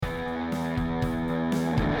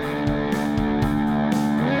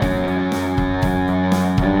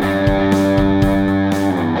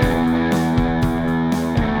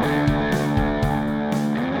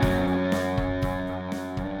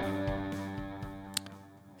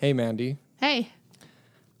Hey, Mandy. Hey.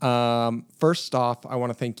 First off, I want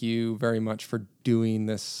to thank you very much for doing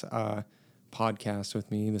this podcast with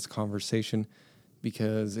me, this conversation,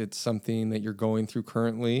 because it's something that you're going through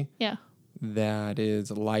currently. Yeah. That is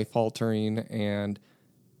life-altering, and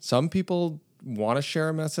some people want to share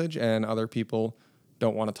a message, and other people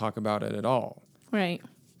don't want to talk about it at all. Right.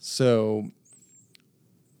 So,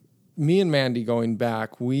 me and Mandy going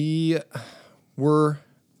back, we were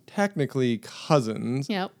technically cousins.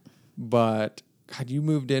 Yep. But had you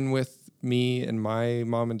moved in with me and my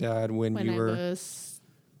mom and dad when you were... I was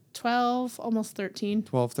 12, almost 13.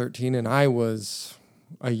 12, 13, and I was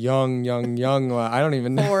a young, I don't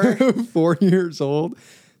even know, 4. 4 years old.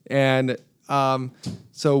 And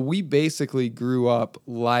so we basically grew up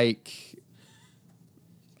like...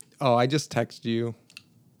 Oh, I just texted you.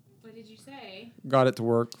 What did you say? Got it to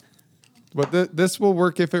work. But this will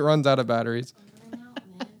work if it runs out of batteries.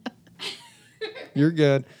 You're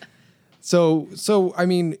good. So I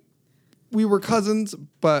mean, we were cousins,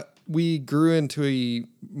 but we grew into a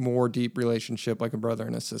more deep relationship, like a brother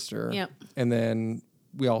and a sister. Yep. And then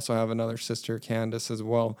we also have another sister, Candace, as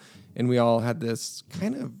well. And we all had this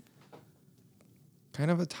kind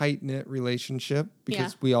of a tight-knit relationship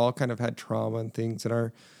because we all kind of had trauma and things in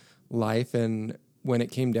our life. And when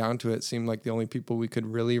it came down to it, it seemed like the only people we could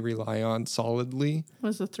really rely on solidly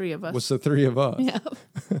was the three of us. Yeah.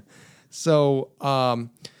 So,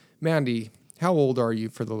 Mandy, how old are you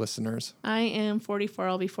for the listeners? I am 44.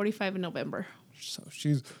 I'll be 45 in November. So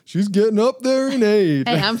she's getting up there in age.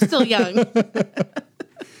 Hey, I'm still young.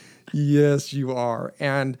 Yes, you are.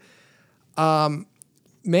 And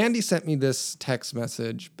Mandy sent me this text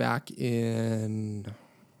message back in...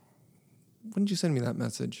 When did you send me that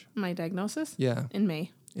message? My diagnosis? Yeah. In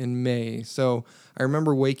May. In May. So I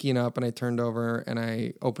remember waking up and I turned over and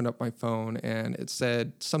I opened up my phone and it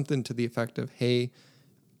said something to the effect of, hey,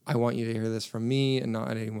 I want you to hear this from me and not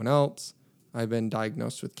anyone else. I've been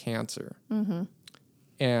diagnosed with cancer. Mm-hmm.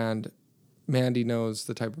 And Mandy knows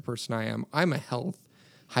the type of person I am. I'm a health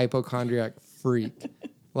hypochondriac freak.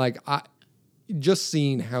 Like, just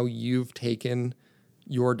seeing how you've taken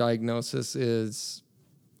your diagnosis is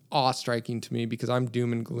awe-striking to me because I'm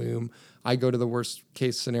doom and gloom. I go to the worst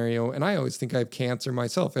case scenario, and I always think I have cancer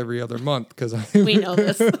myself every other month because we know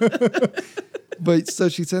this. But so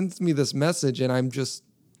she sends me this message, and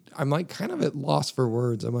I'm like kind of at loss for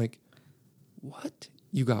words. I'm like, what?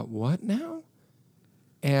 You got what now?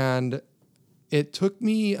 And it took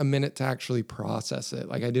me a minute to actually process it.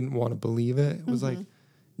 Like, I didn't want to believe it. It was like,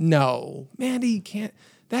 no, Mandy can't.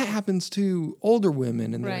 That happens to older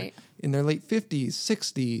women in their late 50s,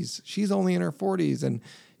 60s. She's only in her 40s.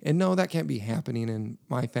 And no, that can't be happening in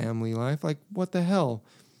my family life. Like, what the hell?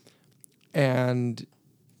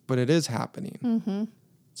 But it is happening. Mm-hmm.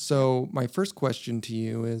 So my first question to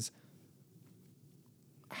you is,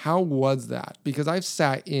 how was that? Because I've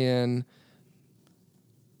sat in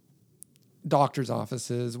doctor's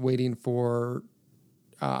offices waiting for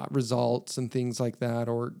results and things like that,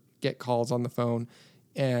 or get calls on the phone,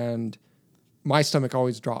 and my stomach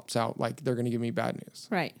always drops out like they're going to give me bad news.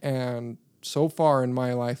 Right. And so far in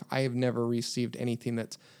my life, I have never received anything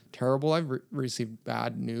that's terrible. I've received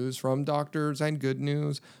bad news from doctors and good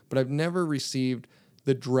news, but I've never received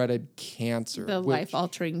the dreaded cancer. The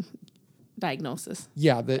life-altering diagnosis.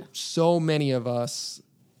 Yeah, that so many of us,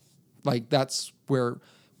 like, that's where,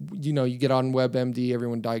 you know, you get on WebMD,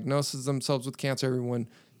 everyone diagnoses themselves with cancer, everyone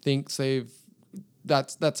thinks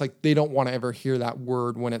that's like, they don't want to ever hear that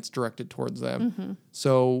word when it's directed towards them. Mm-hmm.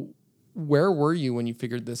 So where were you when you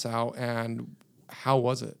figured this out, and how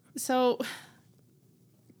was it? So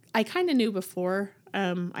I kind of knew before.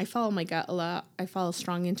 I follow my gut a lot. I follow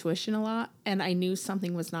strong intuition a lot, and I knew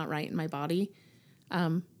something was not right in my body.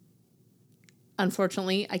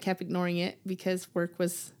 Unfortunately, I kept ignoring it because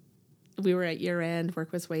we were at year end,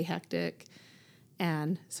 work was way hectic.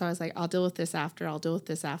 And so I was like, I'll deal with this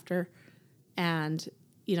after. And,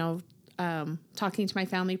 you know, talking to my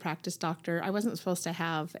family practice doctor, I wasn't supposed to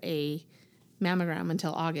have a mammogram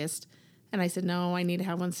until August. And I said, no, I need to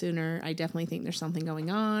have one sooner. I definitely think there's something going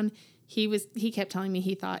on. He kept telling me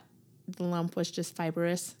he thought the lump was just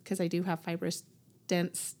fibrous, because I do have fibrous,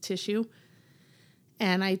 dense tissue.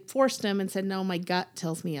 And I forced him and said, no, my gut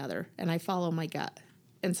tells me other, and I follow my gut.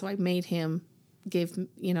 And so I made him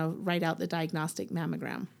write out the diagnostic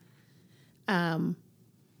mammogram.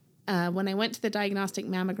 When I went to the diagnostic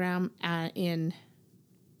mammogram in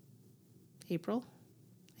April,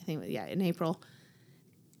 in April,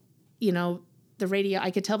 you know,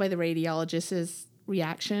 I could tell by the radiologist's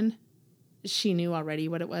reaction, she knew already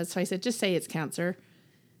what it was. So I said, just say it's cancer.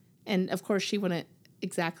 And of course she wouldn't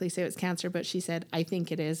exactly say it's cancer, but she said, I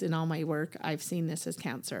think it is. In all my work, I've seen this as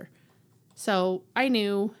cancer. So I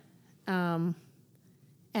knew,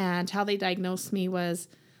 and how they diagnosed me was,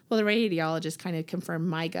 well, the radiologist kind of confirmed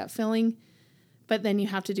my gut feeling, but then you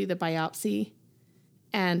have to do the biopsy.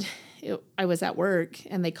 And I was at work,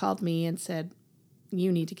 and they called me and said,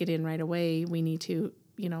 you need to get in right away. We need to,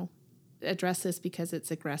 address this because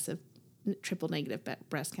it's aggressive triple negative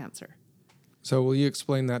breast cancer. So will you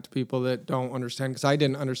explain that to people that don't understand? Because I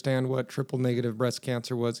didn't understand what triple negative breast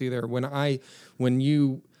cancer was either. When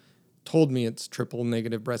you told me it's triple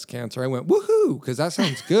negative breast cancer, I went, woohoo, because that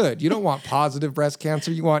sounds good. You don't want positive breast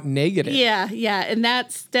cancer, you want negative. Yeah. And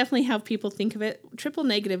that's definitely how people think of it. Triple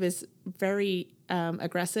negative is very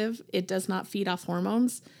aggressive. It does not feed off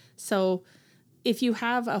hormones. So if you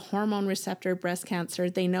have a hormone receptor breast cancer,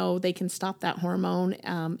 they know they can stop that hormone.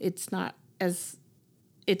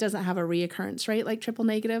 It doesn't have a reoccurrence rate like triple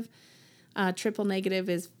negative. Triple negative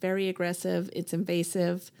is very aggressive. It's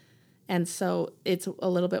invasive. And so it's a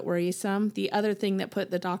little bit worrisome. The other thing that put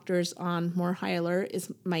the doctors on more high alert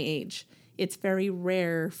is my age. It's very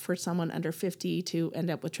rare for someone under 50 to end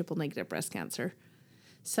up with triple negative breast cancer.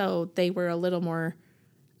 So they were a little more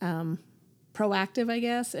proactive, I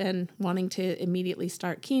guess, and wanting to immediately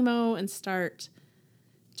start chemo and start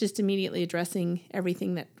just immediately addressing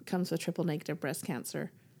everything that comes with triple negative breast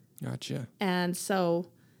cancer. Gotcha. And so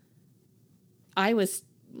I was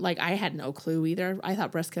like, I had no clue either. I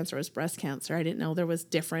thought breast cancer was breast cancer. I didn't know there was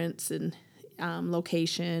difference in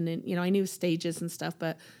location, and I knew stages and stuff,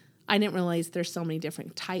 but I didn't realize there's so many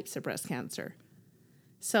different types of breast cancer.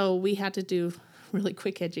 So we had to do really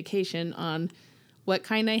quick education on what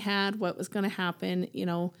kind I had, what was going to happen.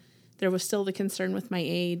 There was still the concern with my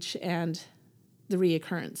age and the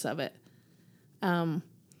reoccurrence of it.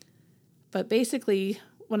 But basically,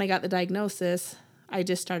 when I got the diagnosis, I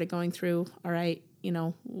just started going through, all right,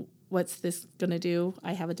 what's this going to do?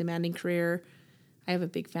 I have a demanding career. I have a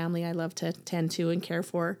big family I love to tend to and care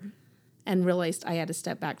for, and realized I had to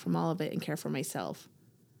step back from all of it and care for myself.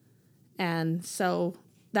 And so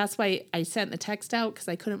that's why I sent the text out, because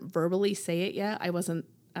I couldn't verbally say it yet. I wasn't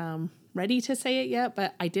ready to say it yet,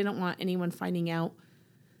 but I didn't want anyone finding out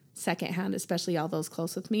secondhand, especially all those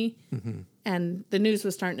close with me. Mm-hmm. And the news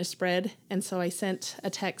was starting to spread. And so I sent a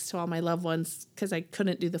text to all my loved ones because I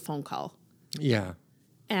couldn't do the phone call. Yeah.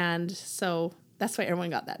 And so that's why everyone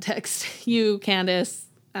got that text. You, Candace,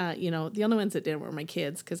 the only ones that didn't were my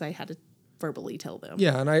kids, because I had to verbally tell them.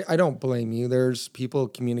 Yeah, and I don't blame you. There's people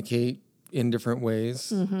communicate in different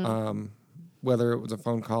ways. Mm-hmm. Whether it was a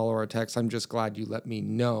phone call or a text, I'm just glad you let me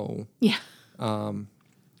know. Yeah.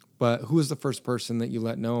 But who was the first person that you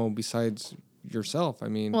let know besides yourself? I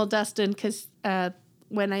mean, well, Dustin, because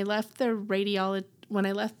when I left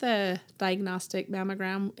the diagnostic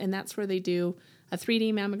mammogram, and that's where they do a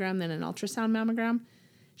 3D mammogram, then an ultrasound mammogram,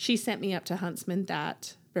 she sent me up to Huntsman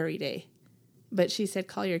that very day. But she said,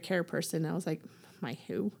 call your care person. And I was like, my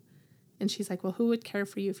who? And she's like, well, who would care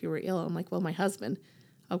for you if you were ill? I'm like, well, my husband.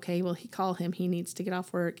 Okay, well, call him. He needs to get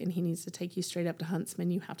off work, and he needs to take you straight up to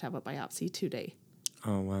Huntsman. You have to have a biopsy today.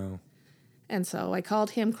 Oh, wow. And so I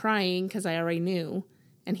called him crying because I already knew.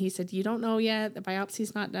 And he said, you don't know yet. The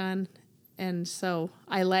biopsy's not done. And so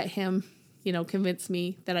I let him, convince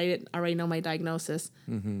me that I didn't already know my diagnosis.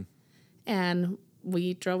 Mm-hmm. And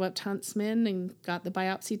we drove up to Huntsman and got the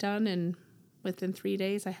biopsy done. And within 3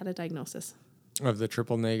 days, I had a diagnosis. Of the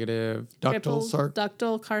triple negative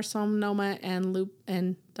ductal carcinoma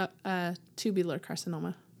and tubular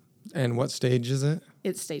carcinoma. And what stage is it?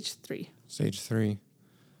 It's stage 3. Stage 3.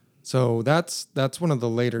 So that's one of the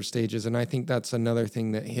later stages, and I think that's another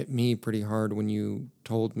thing that hit me pretty hard when you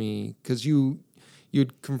told me, because you'd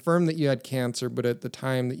confirmed that you had cancer, but at the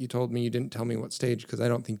time that you told me, you didn't tell me what stage, because I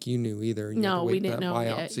don't think you knew either. No, we didn't know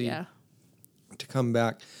biopsy yet, to come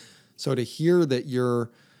back. So to hear that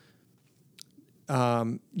you're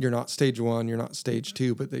not stage 1, you're not stage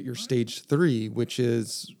 2, but that you're stage 3, which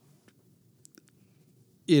is,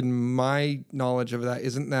 in my knowledge of that,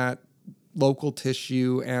 isn't that local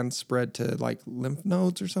tissue and spread to like lymph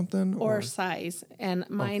nodes or something? Or size. And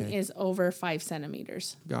mine is over 5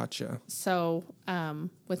 centimeters. Gotcha. So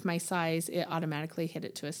with my size, it automatically hit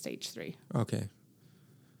it to a stage 3. Okay.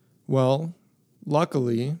 Well,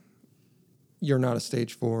 luckily, you're not a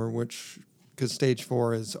stage 4, because stage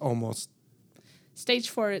 4 is almost... Stage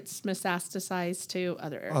 4, it's metastasized to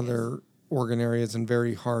other areas. Other organ areas and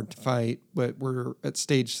very hard to fight. But we're at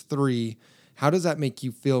stage 3. How does that make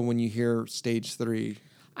you feel when you hear stage 3?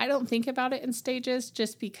 I don't think about it in stages,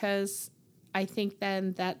 just because I think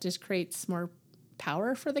then that just creates more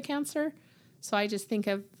power for the cancer. So I just think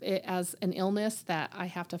of it as an illness that I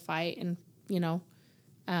have to fight and,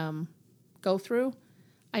 go through.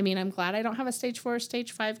 I mean, I'm glad I don't have a stage 4 or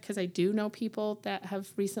stage 5 because I do know people that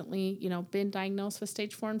have recently, been diagnosed with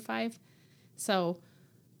stage 4 and 5. So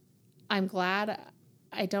I'm glad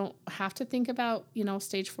I don't have to think about,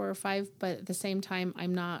 stage 4 or 5, but at the same time,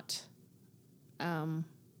 I'm not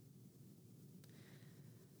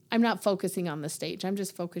focusing on the stage. I'm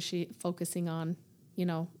just focusing on,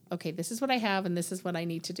 okay, this is what I have and this is what I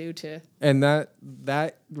need to do to. And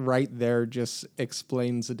that right there just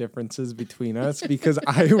explains the differences between us, because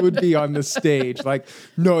I would be on the stage like,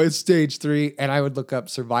 no, it's stage 3. And I would look up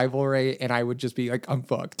survival rate and I would just be like, I'm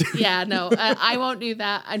fucked. Yeah, no, I won't do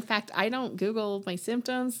that. In fact, I don't Google my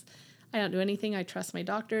symptoms. I don't do anything. I trust my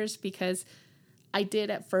doctors, because I did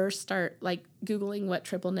at first start like Googling what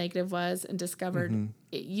triple negative was and discovered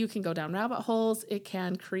you can go down rabbit holes. It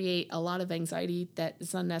can create a lot of anxiety that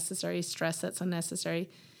is unnecessary, stress that's unnecessary.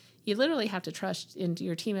 You literally have to trust into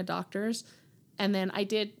your team of doctors. And then I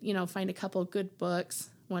did, find a couple of good books,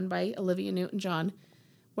 one by Olivia Newton-John,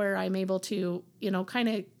 where I'm able to, kind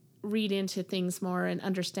of read into things more and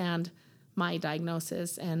understand my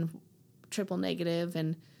diagnosis and triple negative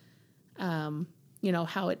and,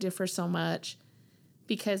 how it differs so much.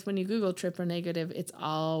 Because when you Google triple negative, it's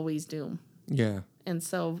always doom. Yeah. And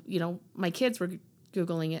so, my kids were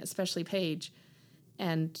Googling it, especially Paige,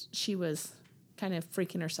 and she was kind of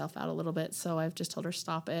freaking herself out a little bit. So I've just told her,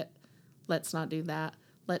 stop it. Let's not do that.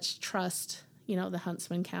 Let's trust, the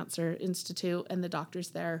Huntsman Cancer Institute and the doctors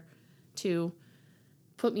there to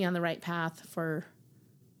put me on the right path for,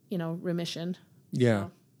 remission. Yeah.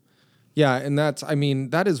 So. Yeah. And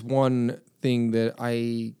that is one thing that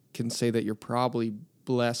I can say that you're probably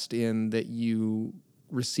blessed in, that you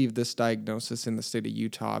received this diagnosis in the state of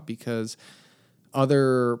Utah, because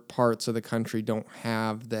other parts of the country don't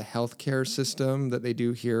have the healthcare system that they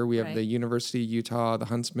do here. We have the University of Utah, the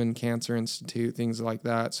Huntsman Cancer Institute, things like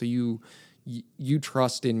that. So you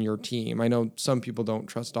trust in your team. I know some people don't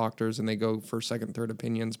trust doctors and they go for second, third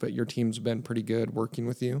opinions, but your team's been pretty good working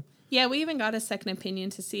with you. Yeah, we even got a second opinion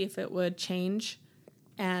to see if it would change.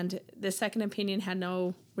 And the second opinion had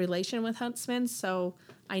no relation with Huntsman, so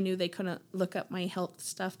I knew they couldn't look up my health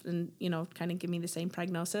stuff and, kind of give me the same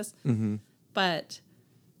prognosis. Mm-hmm. But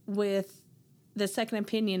with the second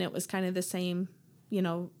opinion, it was kind of the same,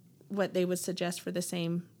 what they would suggest for the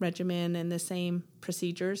same regimen and the same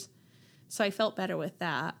procedures. So I felt better with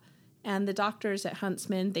that. And the doctors at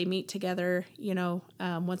Huntsman, they meet together,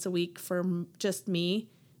 once a week for just me,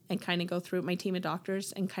 and kind of go through my team of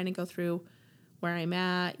doctors and kind of go through where I'm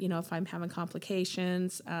at, if I'm having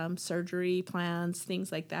complications, surgery plans,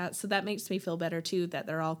 things like that. So that makes me feel better too, that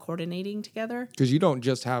they're all coordinating together. Because you don't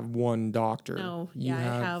just have one doctor. No, I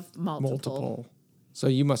have multiple. So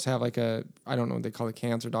you must have like I don't know what they call the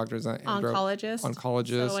cancer doctors. Oncologist.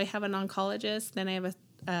 So I have an oncologist, then I have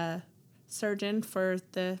a surgeon for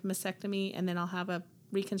the mastectomy, and then I'll have a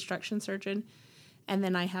reconstruction surgeon. And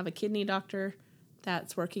then I have a kidney doctor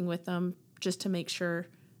that's working with them just to make sure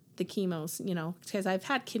the chemo's, because I've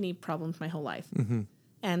had kidney problems my whole life. Mm-hmm.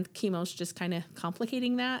 And chemo's just kind of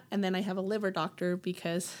complicating that. And then I have a liver doctor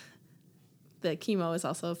because the chemo is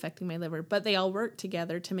also affecting my liver. But they all work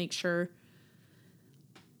together to make sure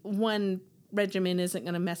one regimen isn't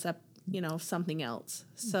going to mess up, something else.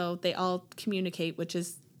 So they all communicate, which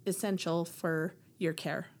is essential for your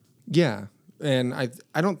care. Yeah. And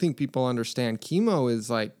I don't think people understand. Chemo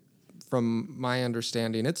is like, from my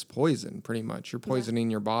understanding, it's poison pretty much. You're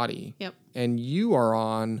poisoning your body. Yep. And you are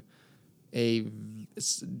on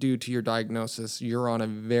due to your diagnosis, you're on a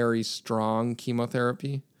very strong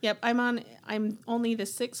chemotherapy. Yep. I'm only the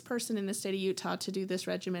 6th person in the state of Utah to do this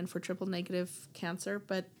regimen for triple negative cancer,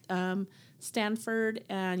 but Stanford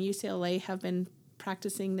and UCLA have been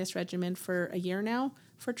practicing this regimen for a year now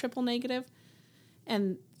for triple negative.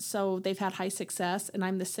 And so they've had high success, and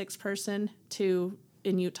I'm the 6th person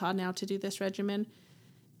in Utah now to do this regimen.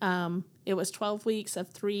 It was 12 weeks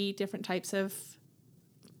of 2 different types of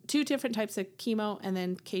chemo, and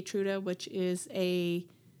then Keytruda, which is a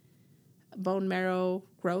bone marrow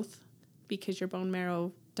growth, because your bone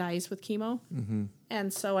marrow dies with chemo. Mm-hmm.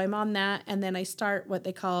 And so I'm on that, and then I start what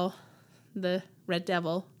they call the Red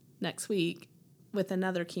Devil next week with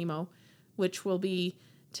another chemo, which will be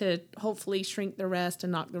to hopefully shrink the rest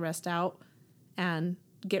and knock the rest out and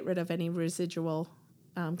get rid of any residual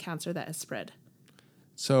cancer that has spread.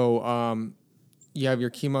 So you have your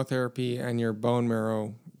chemotherapy and your bone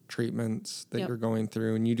marrow treatments that you're going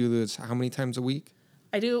through, and you do this how many times a week?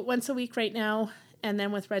 I do it once a week right now, and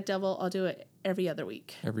then with Red Devil, I'll do it every other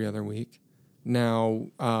week. Every other week. Now,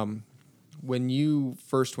 when you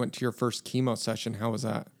first went to your first chemo session, how was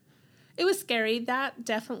that? It was scary. That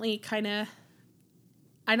definitely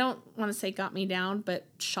I don't want to say got me down, but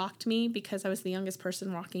shocked me because I was the youngest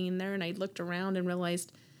person walking in there, and I looked around and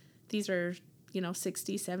realized these are,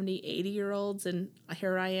 60, 70, 80-year-olds, and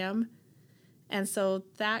here I am. And so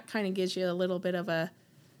that kind of gives you a little bit of a,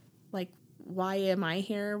 like, why am I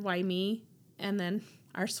here? Why me? And then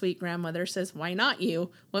our sweet grandmother says, why not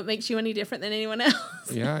you? What makes you any different than anyone else?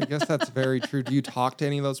 Yeah, I guess that's very true. Do you talk to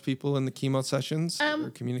any of those people in the chemo sessions or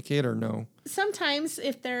communicate or no? Sometimes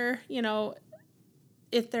if they're,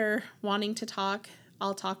 if they're wanting to talk,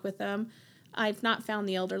 I'll talk with them. I've not found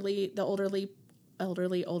the older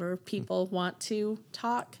people want to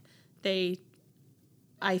talk.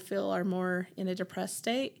 I feel, are more in a depressed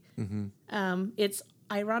state. It's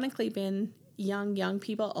ironically been young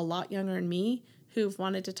people, a lot younger than me, who've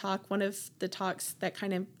wanted to talk. One of the talks that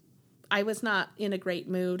I was not in a great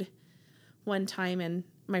mood one time, and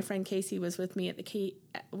my friend Casey was with me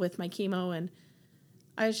with my chemo, and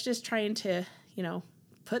I was just trying to,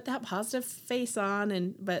 put that positive face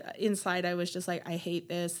on, but inside I was just like, I hate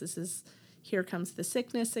this. Here comes the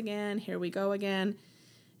sickness again. Here we go again.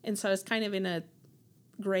 And so I was kind of in a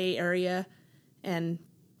gray area and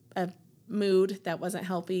a mood that wasn't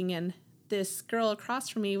helping. And this girl across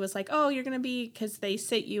from me was like, oh, you're going to be, because they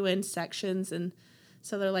sit you in sections. And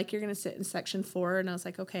so they're like, you're going to sit in section 4. And I was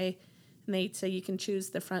like, okay. And they say you can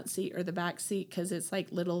choose the front seat or the back seat because it's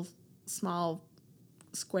like little small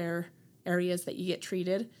square areas that you get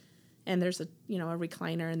treated. And there's a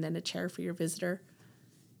recliner and then a chair for your visitor.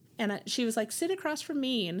 And she was like, sit across from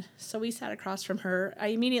me. And so we sat across from her. I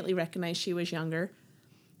immediately recognized she was younger,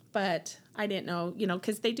 but I didn't know,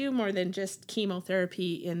 because they do more than just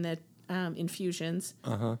chemotherapy in the infusions.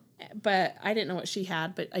 But I didn't know what she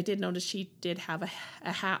had, but I did notice she did have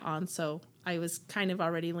a hat on. So I was kind of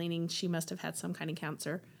already leaning, she must have had some kind of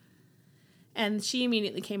cancer. And she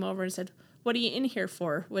immediately came over and said, what are you in here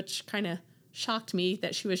for? Which kind of shocked me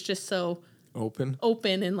that she was just so open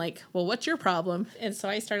and like, well, what's your problem? And so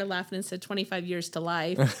I started laughing and said 25 years to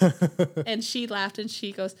life. And she laughed and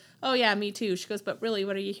she goes, oh yeah, me too. She goes, but really,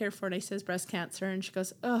 what are you here for? And I says, breast cancer. And she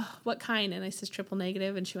goes, oh, what kind? And I says, triple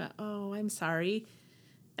negative. And she went, oh, I'm sorry.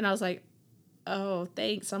 And I was like, oh,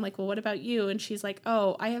 thanks. I'm like, well, what about you? And she's like,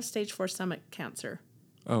 oh, I have stage 4 stomach cancer.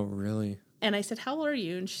 Oh, really? And I said, how old are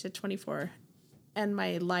you? And she said 24. And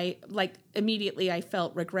immediately I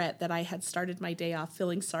felt regret that I had started my day off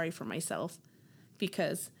feeling sorry for myself,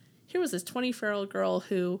 because here was this 24-year-old girl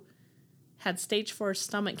who had stage 4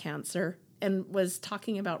 stomach cancer and was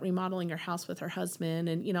talking about remodeling her house with her husband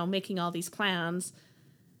and, making all these plans,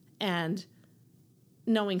 and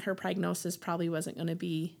knowing her prognosis probably wasn't going to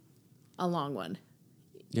be a long one.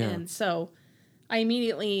 Yeah. And so I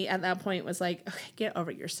immediately at that point was like, okay, get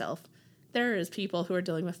over yourself. There is people who are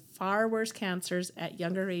dealing with far worse cancers at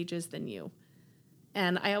younger ages than you.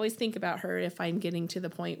 And I always think about her if I'm getting to the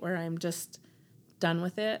point where I'm just done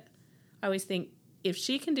with it. I always think if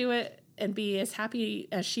she can do it and be as happy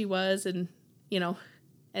as she was and,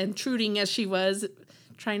 intruding as she was,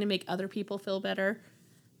 trying to make other people feel better,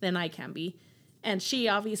 then I can be. And she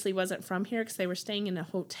obviously wasn't from here because they were staying in a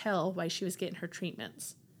hotel while she was getting her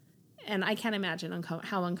treatments. And I can't imagine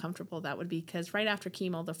how uncomfortable that would be, because right after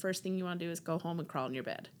chemo, the first thing you want to do is go home and crawl in your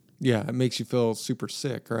bed. Yeah, it makes you feel super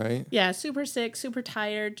sick, right? Yeah, super sick, super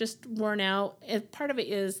tired, just worn out. And part of it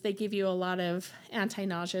is they give you a lot of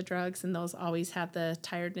anti-nausea drugs, and those always have the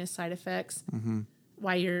tiredness side effects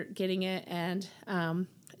while you're getting it. And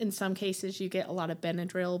in some cases, you get a lot of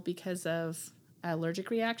Benadryl because of allergic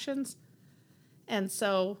reactions. And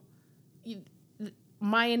so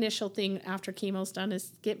my initial thing after chemo's done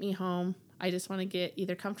is get me home. I just want to get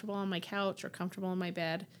either comfortable on my couch or comfortable in my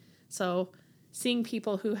bed. So seeing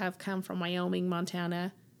people who have come from Wyoming,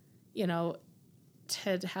 Montana,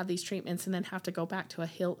 to have these treatments and then have to go back to a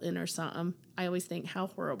Hilton or something, I always think how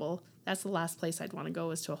horrible. That's the last place I'd want to go,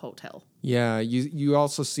 is to a hotel. Yeah, you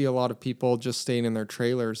also see a lot of people just staying in their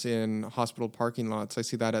trailers in hospital parking lots. I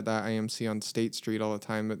see that at that IMC on State Street all the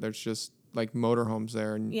time, that there's just like motorhomes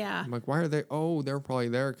there. And yeah. I'm like, why are they? Oh, they're probably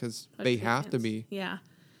there because they have to be. Yeah.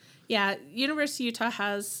 Yeah. University of Utah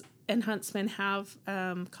has, and Huntsman have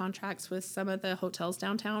contracts with some of the hotels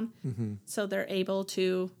downtown. So they're able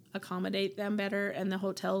to accommodate them better. And the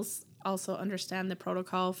hotels also understand the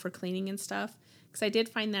protocol for cleaning and stuff. Because I did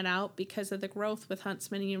find that out because of the growth with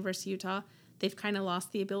Huntsman and University of Utah. They've kind of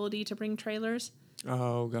lost the ability to bring trailers.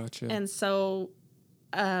 Oh, gotcha. And so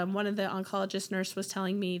one of the oncologist nurse was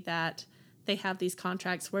telling me that they have these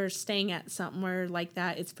contracts where staying at somewhere like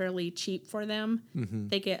that, it's fairly cheap for them.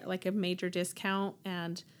 They get like a major discount,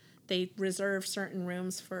 and they reserve certain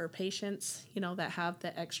rooms for patients, that have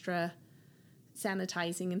the extra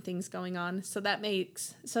sanitizing and things going on. So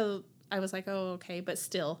I was like, oh, okay. But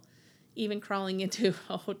still, even crawling into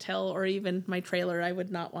a hotel or even my trailer, I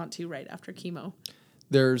would not want to right after chemo.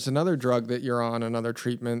 There's another drug that you're on, another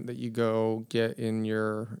treatment that you go get in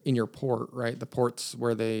your port, right? The ports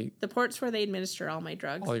where they administer all my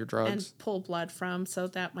drugs. All your drugs. And pull blood from, so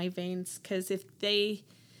that my veins, because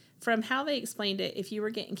from how they explained it, if you were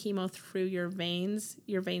getting chemo through your veins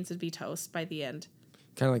would be toast by the end.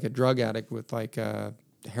 Kind of like a drug addict with like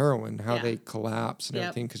heroin, how they collapse and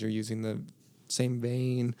everything because you're using the same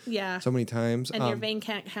vein so many times. And your vein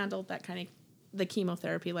can't handle that kind of the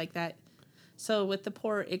chemotherapy like that. So with the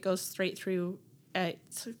port, it goes straight through,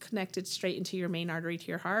 it's connected straight into your main artery to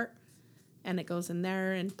your heart, and it goes in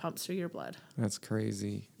there and pumps through your blood. That's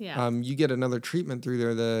crazy. Yeah. You get another treatment through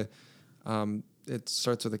there. It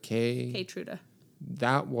starts with a K. Keytruda.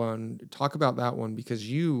 That one, talk about that one, because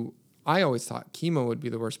I always thought chemo would be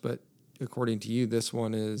the worst, but according to you, this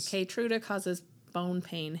one is... Keytruda causes bone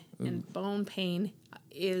pain, and bone pain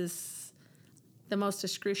is the most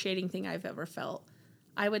excruciating thing I've ever felt.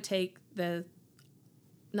 I would take the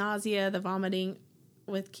nausea, the vomiting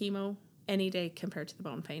with chemo any day compared to the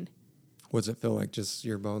bone pain. Does it feel like just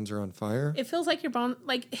your bones are on fire? It feels like your bone,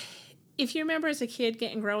 like if you remember as a kid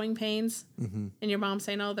getting growing pains and your mom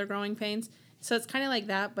saying, oh, they're growing pains. So it's kind of like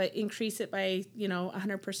that, but increase it by,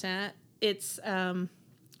 100%. It's to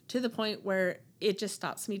the point where it just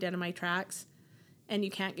stops me dead in my tracks and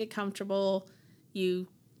you can't get comfortable.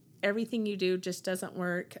 Everything you do just doesn't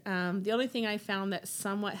work. The only thing I found that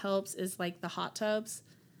somewhat helps is like the hot tubs.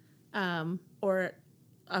 I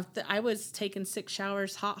was taking 6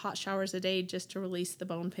 showers, hot showers a day just to release the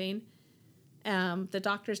bone pain. The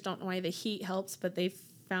doctors don't know why the heat helps, but they've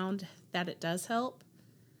found that it does help.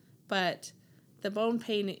 But the bone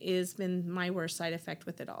pain has been my worst side effect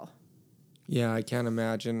with it all. Yeah, I can't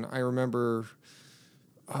imagine. I remember,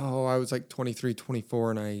 I was like 23,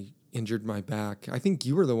 24, and I injured my back. I think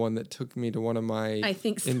you were the one that took me to one of my... I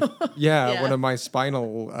think so. One of my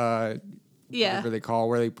spinal, whatever they call,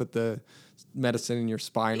 where they put the medicine in your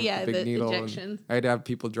spine with the big needle. Injection. And I had to have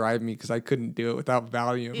people drive me because I couldn't do it without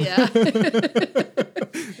Valium. Yeah.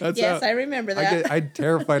 Yes, I remember that. I'm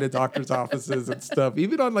terrified of doctor's offices and stuff,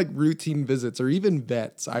 even on like routine visits or even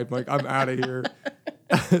vets. I'm like, I'm out of here.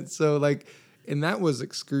 So like... And that was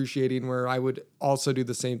excruciating, where I would also do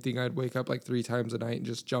the same thing. I'd wake up like 3 times a night and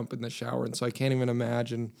just jump in the shower. And so I can't even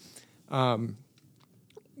imagine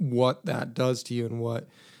what that does to you and what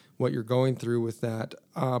you're going through with that.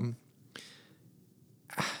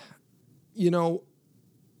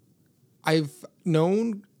 I've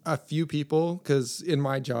known a few people, because in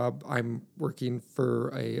my job, I'm working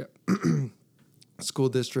for a school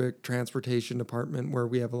district transportation department where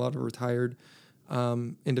we have a lot of retired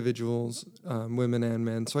individuals, women and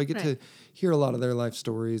men. So I get to hear a lot of their life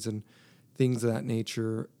stories and things of that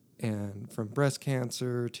nature, and from breast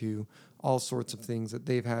cancer to all sorts of things that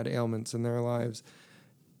they've had ailments in their lives.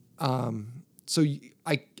 So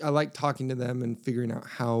I like talking to them and figuring out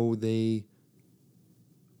how they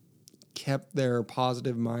kept their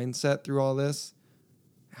positive mindset through all this.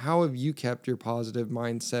 How have you kept your positive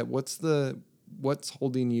mindset? What's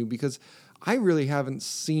holding you? Because I really haven't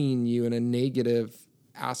seen you in a negative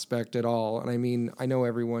aspect at all. And I mean, I know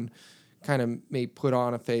everyone kind of may put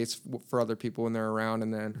on a face for other people when they're around,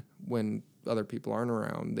 and then when other people aren't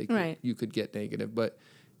around, you could get negative. But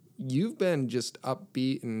you've been just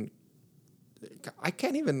upbeat, and I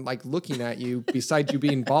can't even, like, looking at you, besides you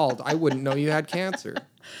being bald, I wouldn't know you had cancer.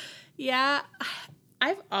 Yeah,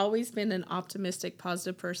 I've always been an optimistic,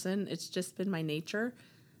 positive person. It's just been my nature.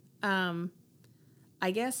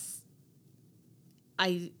 I guess...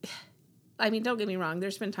 I mean, don't get me wrong.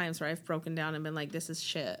 There's been times where I've broken down and been like, this is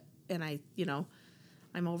shit. And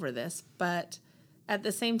I'm over this. But at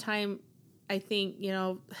the same time, I think,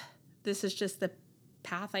 this is just the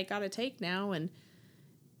path I got to take now. And,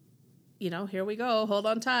 here we go. Hold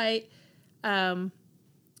on tight. I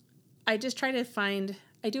just try to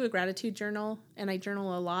I do a gratitude journal, and I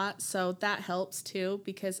journal a lot. So that helps too,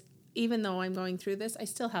 because even though I'm going through this, I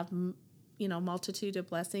still have, multitude of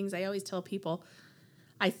blessings. I always tell people,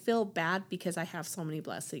 I feel bad because I have so many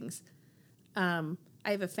blessings. I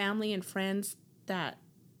have a family and friends that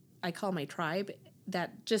I call my tribe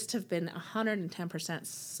that just have been 110%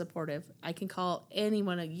 supportive. I can call any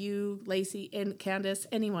one of you, Lacey and Candace,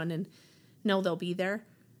 anyone, and know they'll be there.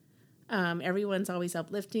 Everyone's always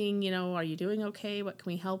uplifting. Are you doing okay? What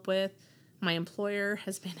can we help with? My employer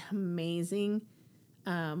has been amazing.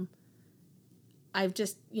 I've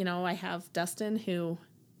just, I have Dustin, who...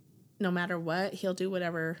 no matter what, he'll do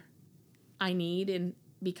whatever I need and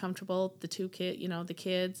be comfortable. The 2 kids, the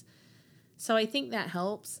kids. So I think that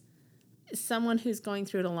helps. someone who's going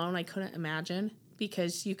through it alone, I couldn't imagine,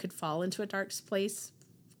 because you could fall into a dark place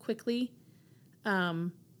quickly.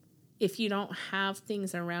 If you don't have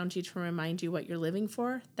things around you to remind you what you're living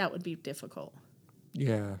for, that would be difficult.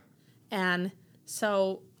 Yeah. And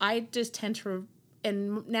so I just tend to,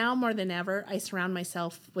 and now more than ever, I surround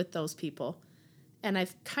myself with those people. And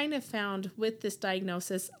I've kind of found with this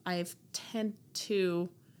diagnosis, I've tend to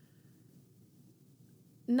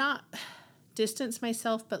not distance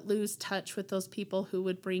myself, but lose touch with those people who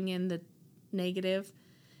would bring in the negative.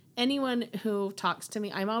 Anyone who talks to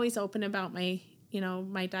me, I'm always open about my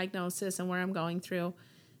diagnosis and where I'm going through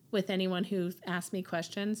with anyone who asks me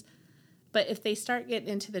questions. But if they start getting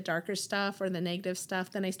into the darker stuff or the negative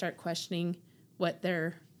stuff, then I start questioning what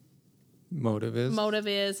their motive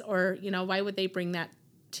is, or, why would they bring that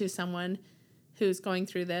to someone who's going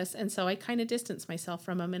through this? And so I kind of distance myself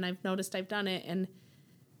from them, and I've noticed I've done it.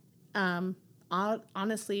 And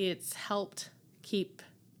honestly, it's helped keep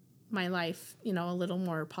my life, a little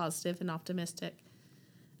more positive and optimistic.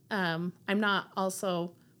 I'm not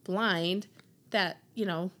also blind that,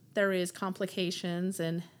 there is complications,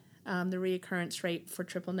 and the reoccurrence rate for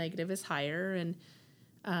triple negative is higher, and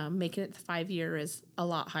making it the 5-year is a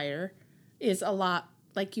lot higher, is a lot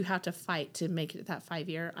like you have to fight to make it that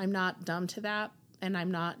 5-year. I'm not dumb to that, and I'm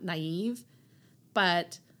not naive,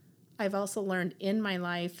 but I've also learned in my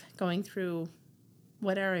life, going through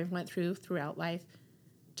whatever I went throughout life,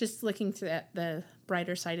 just looking at the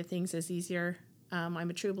brighter side of things is easier. I'm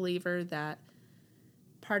a true believer that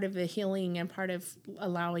part of the healing and part of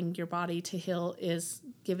allowing your body to heal is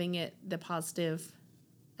giving it the positive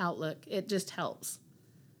outlook. It just helps.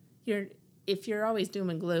 If you're always doom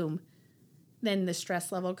and gloom, then the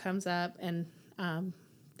stress level comes up, and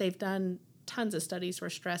they've done tons of studies where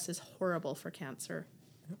stress is horrible for cancer.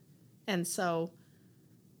 Yep. And so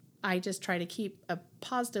I just try to keep a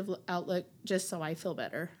positive outlook just so I feel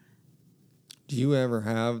better. Do you ever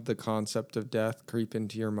have the concept of death creep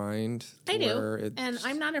into your mind? I do, and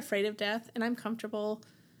I'm not afraid of death, and I'm comfortable.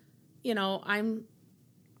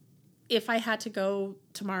 If I had to go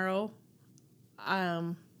tomorrow,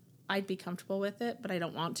 I'd be comfortable with it, but I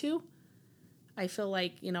don't want to. I feel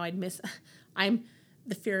like, I'm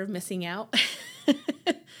the fear of missing out.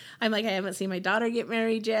 I'm like, I haven't seen my daughter get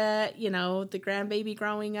married yet, the grandbaby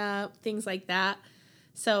growing up, things like that.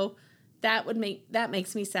 So that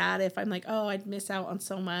makes me sad if I'm like, oh, I'd miss out on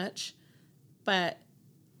so much. But,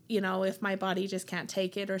 if my body just can't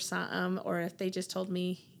take it or something, or if they just told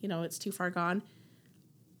me, it's too far gone,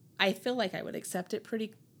 I feel like I would accept it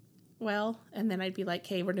pretty well. And then I'd be like,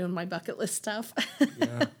 hey, we're doing my bucket list stuff.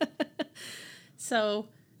 Yeah. So,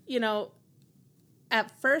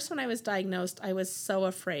 at first when I was diagnosed, I was so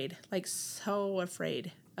afraid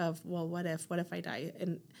of, well, what if I die?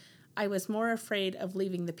 And I was more afraid of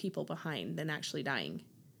leaving the people behind than actually dying.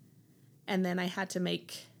 And then I had to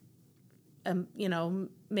make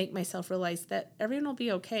myself realize that everyone will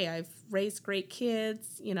be okay. I've raised great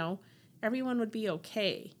kids, everyone would be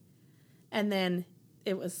okay. And then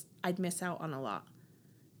I'd miss out on a lot.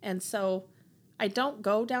 And so I don't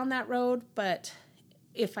go down that road, but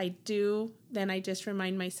if I do, then I just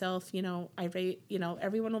remind myself,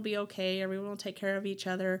 everyone will be okay. Everyone will take care of each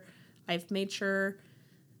other. I've made sure,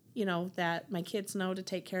 that my kids know to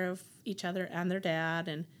take care of each other and their dad.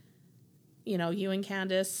 And, you and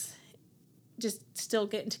Candace just still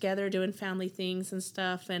getting together, doing family things and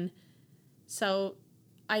stuff. And so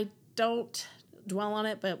I don't dwell on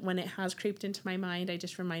it, but when it has creeped into my mind, I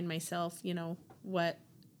just remind myself, what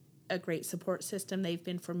a great support system they've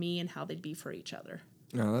been for me and how they'd be for each other.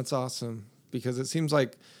 No, that's awesome, because it seems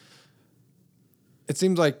like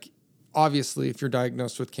obviously if you're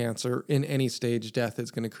diagnosed with cancer in any stage, death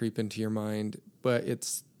is going to creep into your mind, but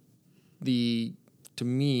to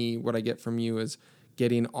me, what I get from you is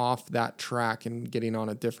getting off that track and getting on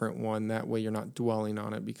a different one. That way you're not dwelling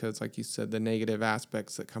on it, because like you said, the negative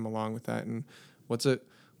aspects that come along with that, and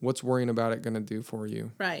what's worrying about it going to do for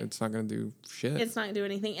you? Right. It's not going to do shit. It's not going to do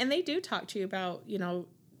anything. And they do talk to you about,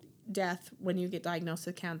 death when you get diagnosed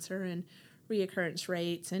with cancer, and reoccurrence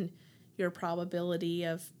rates and your probability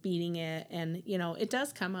of beating it. And, it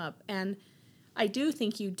does come up. And I do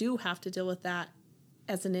think you do have to deal with that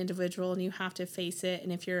as an individual, and you have to face it.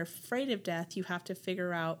 And if you're afraid of death, you have to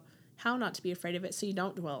figure out how not to be afraid of it so you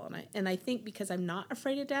don't dwell on it. And I think because I'm not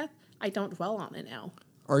afraid of death, I don't dwell on it now.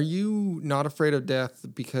 Are you not afraid of death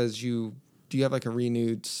because do you have like a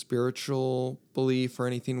renewed spiritual belief or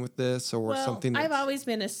anything with this, or something? I've always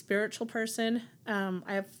been a spiritual person.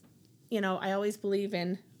 I always believe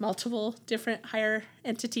in multiple different higher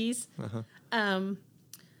entities. Uh-huh.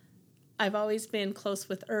 I've always been close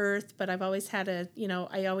with Earth, but I've always had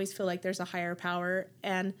I always feel like there's a higher power.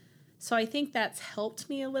 And so I think that's helped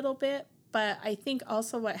me a little bit. But I think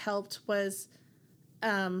also what helped was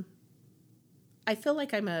I feel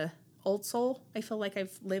like I'm a old soul. I feel like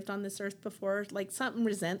I've lived on this earth before. Like something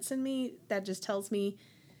resents in me that just tells me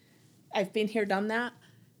I've been here, done that.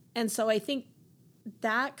 And so I think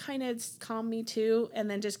that kind of calmed me too.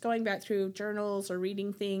 And then just going back through journals or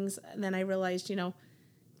reading things, and then I realized,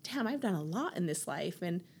 damn, I've done a lot in this life,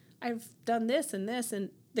 and I've done this and this, and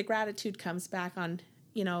the gratitude comes back on,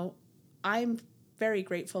 I'm very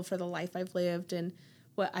grateful for the life I've lived and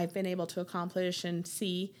what I've been able to accomplish and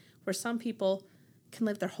see, where some people can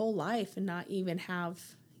live their whole life and not even have,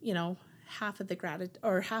 half of the gratitude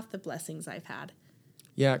or half the blessings I've had.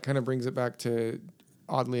 Yeah, it kind of brings it back to,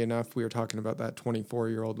 oddly enough, we were talking about that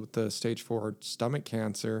 24-year-old with the stage 4 stomach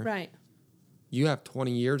cancer. Right. You have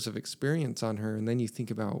 20 years of experience on her, and then you think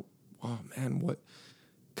about, oh man, what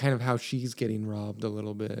kind of how she's getting robbed a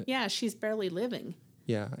little bit. Yeah, she's barely living.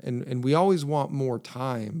 Yeah, and we always want more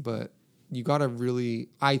time, but you got to really,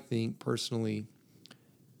 I think personally,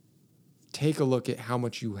 take a look at how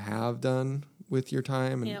much you have done with your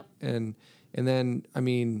time, and Yep. and then, I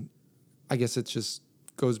mean, I guess it just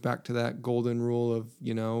goes back to that golden rule of,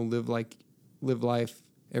 live life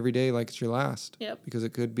every day like it's your last. Yep. Because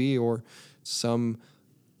it could be, or some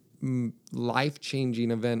life-changing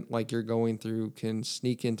event like you're going through can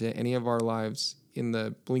sneak into any of our lives in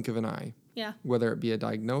the blink of an eye. Yeah. Whether it be a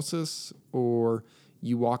diagnosis or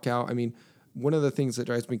you walk out. I mean, one of the things that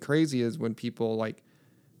drives me crazy is when people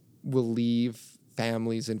will leave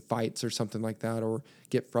families in fights or something like that, or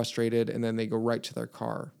get frustrated and then they go right to their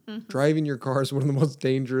car. Mm-hmm. Driving your car is one of the most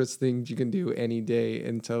dangerous things you can do any day,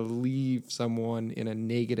 and to leave someone in a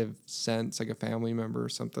negative sense, like a family member or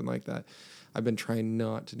something like that. I've been trying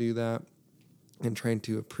not to do that and trying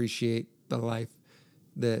to appreciate the life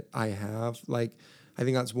that I have. Like, I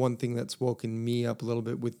think that's one thing that's woken me up a little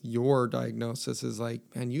bit with your diagnosis is like,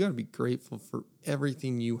 man, you got to be grateful for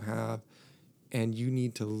everything you have, and you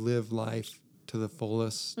need to live life to the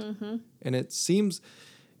fullest. Mm-hmm. And it seems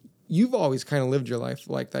you've always kind of lived your life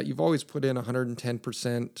like that. You've always put in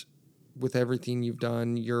 110% with everything you've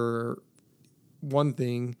done. You're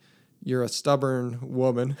a stubborn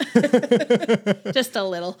woman. Just a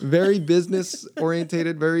little. Very business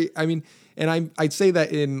orientated, and I'd say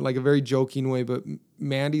that in like a very joking way, but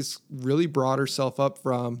Mandy's really brought herself up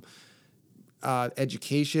from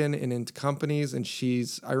education and into companies. And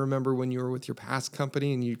I remember when you were with your past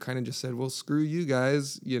company and you kind of just said, well, screw you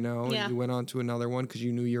guys, Yeah. and you went on to another one because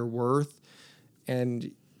you knew your worth.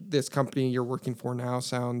 And this company you're working for now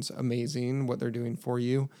sounds amazing, what they're doing for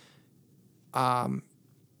you. Has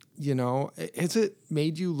it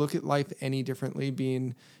made you look at life any differently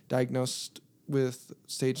being diagnosed with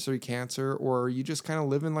stage 3 cancer, or are you just kind of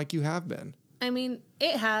living like you have been? I mean,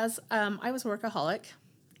 it has. I was a workaholic.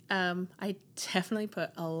 I definitely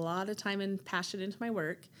put a lot of time and passion into my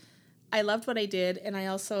work. I loved what I did, and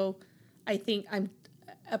I think I'm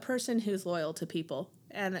a person who's loyal to people,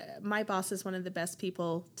 and my boss is one of the best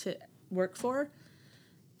people to work for.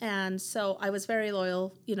 And so I was very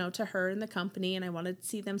loyal, to her and the company, and I wanted to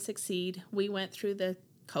see them succeed. We went through the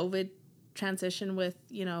COVID transition with,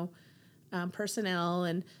 personnel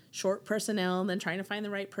and short personnel, and then trying to find the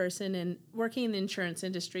right person. And working in the insurance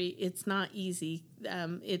industry, it's not easy.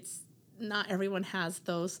 It's not everyone has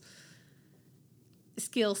those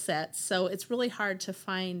skill sets. So it's really hard to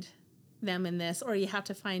find them in this, or you have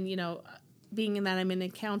to find, being in that I'm an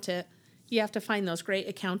accountant, you have to find those great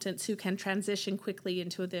accountants who can transition quickly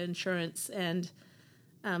into the insurance and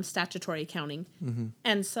statutory accounting. Mm-hmm.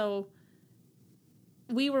 And so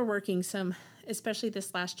we were working especially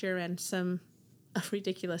this last year, and some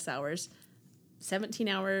ridiculous hours, 17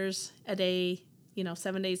 hours a day,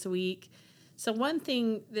 7 days a week. So one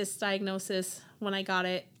thing, this diagnosis, when I got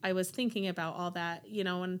it, I was thinking about all that,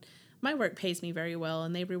 and my work pays me very well,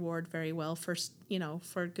 and they reward very well for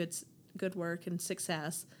good work and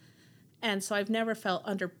success. And so I've never felt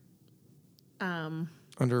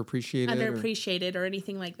underappreciated or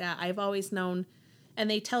anything like that. I've always known, and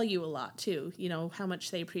they tell you a lot too, how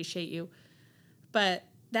much they appreciate you. But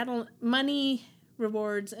money,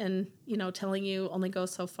 rewards, and, telling you only go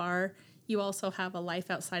so far. You also have a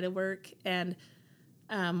life outside of work. And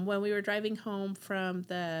when we were driving home from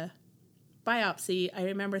the biopsy, I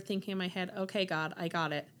remember thinking in my head, okay, God, I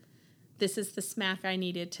got it. This is the smack I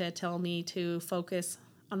needed to tell me to focus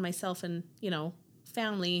on myself and,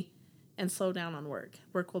 family, and slow down on work.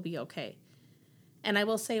 Work will be okay. And I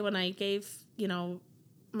will say, when I gave,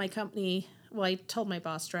 my company, I told my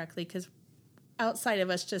boss directly, because outside of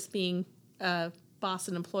us just being a boss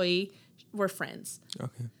and employee, we're friends.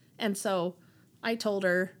 Okay. And so I told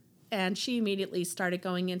her, and she immediately started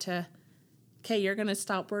going into, okay, you're going to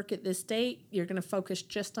stop work at this date. You're going to focus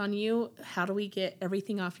just on you. How do we get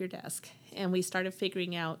everything off your desk? And we started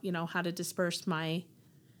figuring out, how to disperse my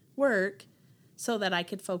work so that I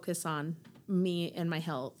could focus on me and my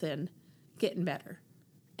health and getting better.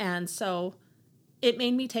 And so it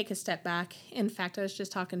made me take a step back. In fact, I was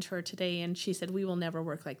just talking to her today, and she said, we will never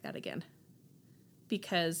work like that again.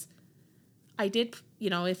 Because I did,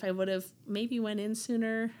 if I would have maybe went in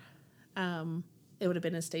sooner, it would have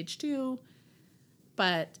been a stage 2.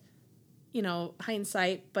 But,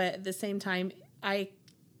 hindsight. But at the same time, I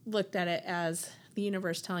looked at it as the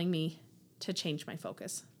universe telling me to change my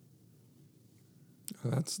focus.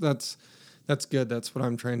 That's good. That's what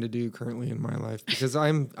I'm trying to do currently in my life, because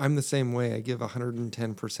I'm the same way. I give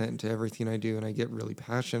 110% to everything I do, and I get really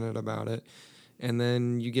passionate about it. And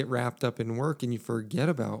then you get wrapped up in work and you forget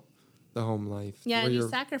about the home life. Yeah, and you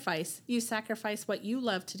sacrifice. You sacrifice what you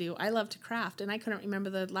love to do. I love to craft, and I couldn't remember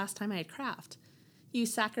the last time I had craft. You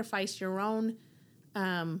sacrifice your own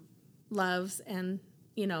loves and,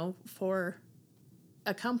 for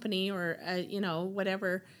a company or,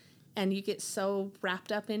 whatever. And you get so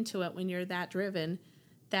wrapped up into it when you're that driven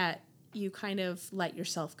that you kind of let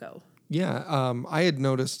yourself go. Yeah. I had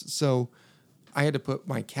noticed, so I had to put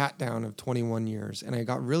my cat down of 21 years, and I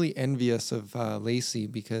got really envious of Lacey,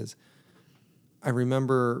 because I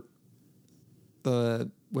remember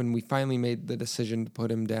when we finally made the decision to put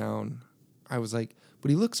him down, I was like, but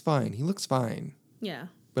he looks fine. He looks fine. Yeah.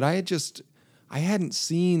 But I hadn't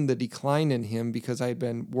seen the decline in him, because I had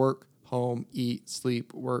been work, home, eat,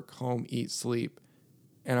 sleep, work, home, eat, sleep.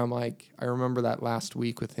 And I'm like, I remember that last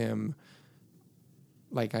week with him,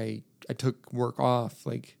 like I took work off,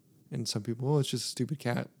 like, and some people, it's just a stupid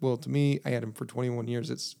cat. Well, to me, I had him for 21 years.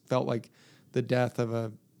 It's felt like the death of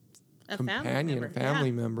a companion, a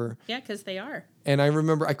family member. Yeah, because they are. And I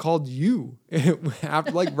remember I called you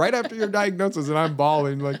after, right after your diagnosis, and I'm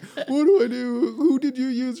bawling, like, what do I do? Who did you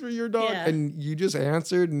use for your dog? Yeah. And you just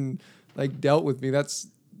answered and dealt with me. That's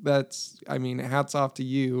hats off to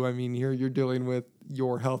you. I mean, here you're dealing with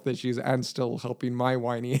your health issues and still helping my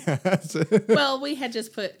whiny ass. Well, we had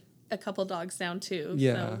just put a couple dogs down too.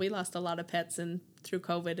 Yeah. So we lost a lot of pets through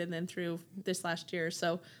COVID and then through this last year.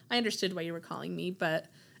 So I understood why you were calling me, but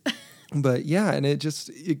But yeah, and it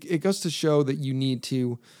goes to show that you need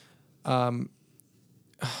to, a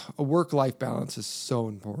work-life balance is so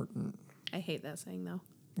important. I hate that saying though.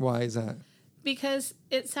 Why is that? Because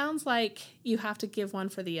it sounds like you have to give one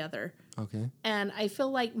for the other. Okay. And I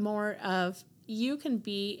feel like more of, you can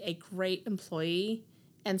be a great employee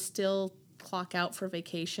and still clock out for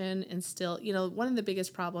vacation and still, one of the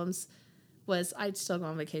biggest problems was I'd still go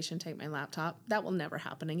on vacation, take my laptop. That will never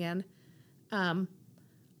happen again.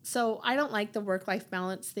 So I don't like the work-life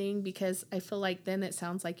balance thing, because I feel like then it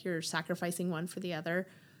sounds like you're sacrificing one for the other.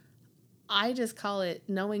 I just call it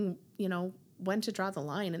knowing, when to draw the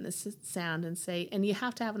line in the sand and say, and you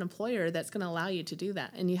have to have an employer that's going to allow you to do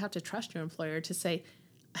that. And you have to trust your employer to say,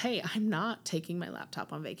 hey, I'm not taking my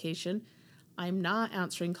laptop on vacation. I'm not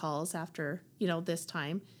answering calls after, this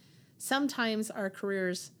time. Sometimes our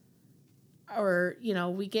careers, or,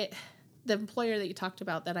 we get the employer that you talked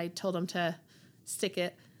about that I told him to stick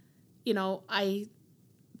it. I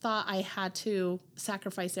thought I had to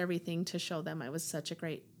sacrifice everything to show them I was such a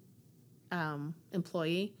great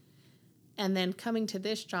employee. And then coming to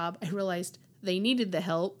this job, I realized they needed the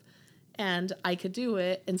help and I could do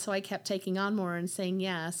it. And so I kept taking on more and saying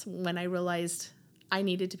yes, when I realized I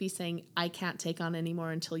needed to be saying, I can't take on any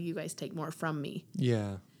more until you guys take more from me.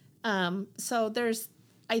 Yeah. So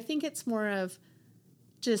I think it's more of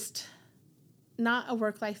just not a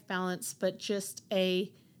work-life balance, but just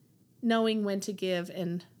a knowing when to give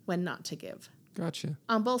and when not to give. Gotcha.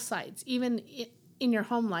 On both sides. Even in your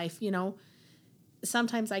home life,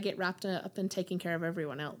 sometimes I get wrapped up in taking care of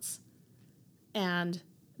everyone else. And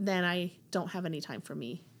then I don't have any time for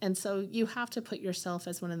me. And so you have to put yourself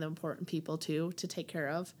as one of the important people, too, to take care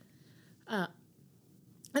of. And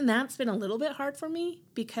that's been a little bit hard for me,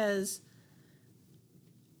 because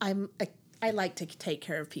I like to take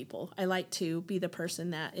care of people. I like to be the person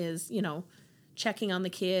that is, checking on the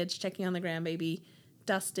kids, checking on the grandbaby,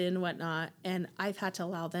 Dustin, whatnot. And I've had to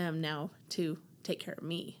allow them now to take care of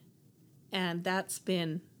me. And that's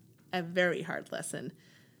been a very hard lesson,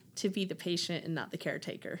 to be the patient and not the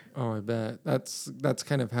caretaker. Oh, I bet. That's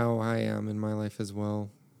kind of how I am in my life as well.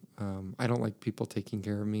 I don't like people taking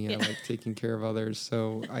care of me. Yeah. I like taking care of others.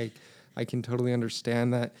 So I can totally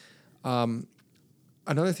understand that.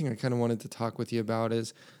 Another thing I kind of wanted to talk with you about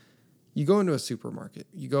is, you go into a supermarket,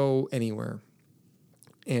 you go anywhere,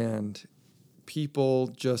 And people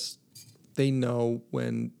just, they know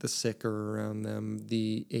when the sick are around them,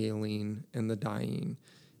 the ailing and the dying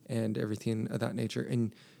and everything of that nature.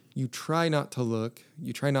 And you try not to look.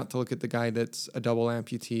 You try not to look at the guy that's a double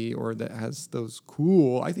amputee or that has those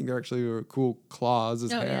cool, I think they're actually cool claws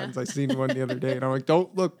as hands. Yeah. I seen one the other day and I'm like,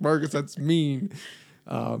 don't look, Marcus, that's mean.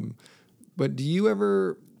 But do you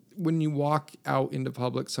ever, when you walk out into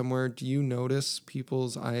public somewhere, do you notice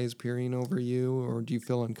people's eyes peering over you or do you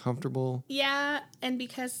feel uncomfortable? Yeah. And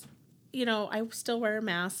because, I still wear a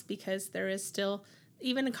mask because there is still,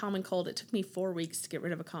 even a common cold, it took me 4 weeks to get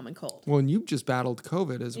rid of a common cold. Well, and you've just battled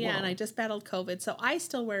COVID as well. Yeah, and I just battled COVID. So I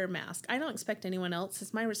still wear a mask. I don't expect anyone else.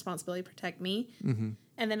 It's my responsibility to protect me. Mm-hmm.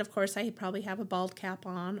 And then, of course, I probably have a bald cap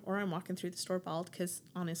on or I'm walking through the store bald because,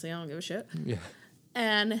 honestly, I don't give a shit. Yeah.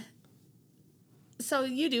 And so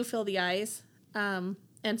you do feel the eyes. And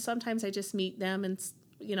sometimes I just meet them and,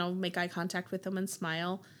 make eye contact with them and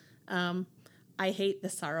smile. I hate the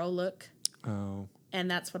sorrow look. Oh. And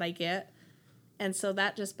that's what I get. And so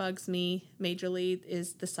that just bugs me majorly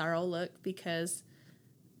is the sorrow look because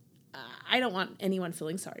I don't want anyone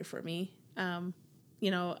feeling sorry for me.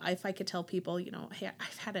 If I could tell people, hey,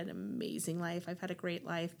 I've had an amazing life. I've had a great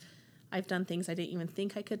life. I've done things I didn't even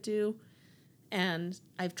think I could do. And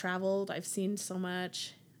I've traveled. I've seen so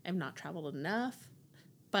much. I've not traveled enough,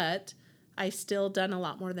 but I've still done a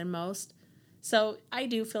lot more than most. So I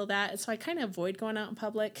do feel that. So I kind of avoid going out in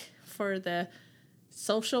public for the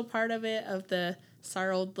social part of it, of the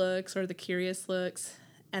sorrowed looks or the curious looks.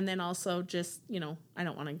 And then also just, I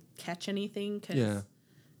don't want to catch anything because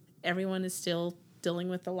everyone is still dealing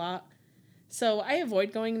with a lot. So I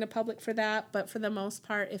avoid going into public for that. But for the most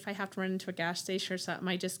part, if I have to run into a gas station or something,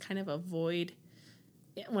 I just kind of avoid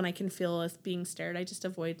when I can feel us being stared. I just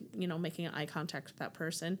avoid, making eye contact with that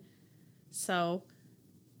person. So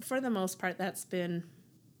for the most part, that's been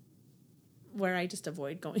where I just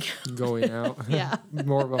avoid going out. Going out? Yeah.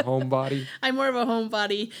 More of a homebody? I'm more of a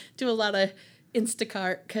homebody. Do a lot of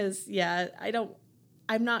Instacart because,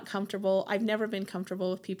 I'm not comfortable. I've never been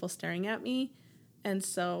comfortable with people staring at me. And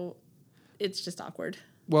so it's just awkward.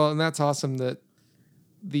 Well, and that's awesome that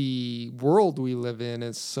the world we live in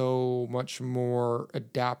is so much more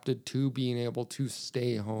adapted to being able to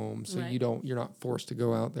stay home. So right. You're not forced to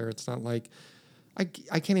go out there. It's not like, I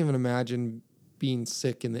can't even imagine being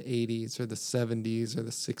sick in the 80s or the 70s or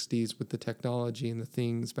the 60s with the technology and the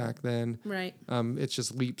things back then. Right. It's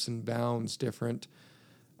just leaps and bounds different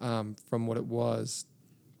from what it was.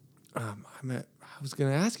 I was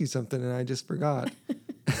going to ask you something and I just forgot.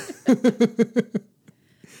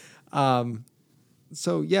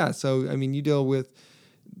 So I mean, you deal with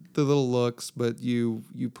the little looks, but you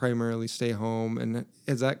primarily stay home. And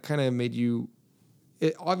has that kind of made you,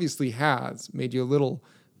 it obviously has made you a little,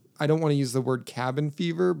 I don't want to use the word cabin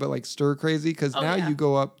fever, but like stir crazy because you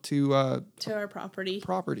go up to our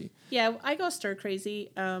property. Yeah, I go stir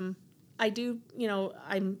crazy. I do,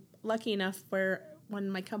 I'm lucky enough where when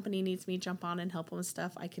my company needs me to jump on and help them with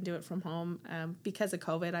stuff, I can do it from home. Because of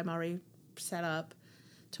COVID, I'm already set up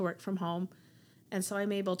to work from home. And so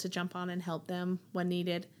I'm able to jump on and help them when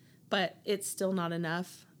needed. But it's still not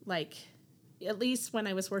enough. Like, at least when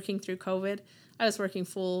I was working through COVID, I was working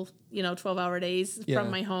full, 12-hour days from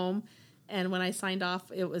my home. And when I signed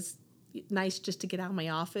off, it was nice just to get out of my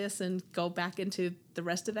office and go back into the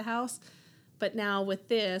rest of the house. But now with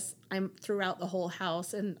this, I'm throughout the whole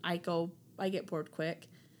house and I get bored quick.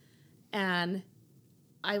 And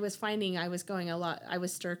I was finding I was going a lot. I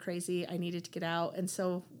was stir crazy. I needed to get out. And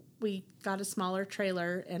so we got a smaller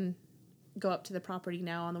trailer and go up to the property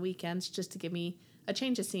now on the weekends just to give me a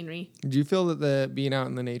change of scenery. Do you feel that the being out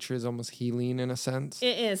in the nature is almost healing in a sense?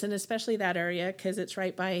 It is, and especially that area because it's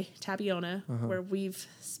right by Tabiona, where we've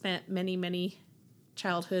spent many, many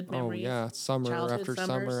childhood memories. Oh, yeah, summer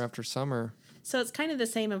after summer. So it's kind of the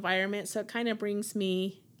same environment, so it kind of brings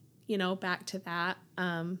me, back to that.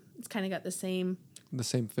 It's kind of got the same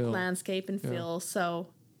feel. Landscape and feel, so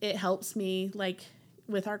it helps me, like,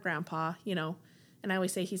 with our grandpa, and I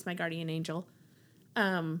always say he's my guardian angel.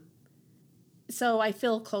 So I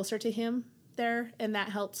feel closer to him there, and that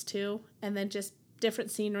helps too. And then just different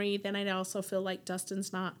scenery. Then I also feel like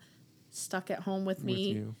Dustin's not stuck at home with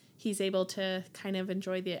me. He's able to kind of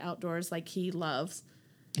enjoy the outdoors like he loves.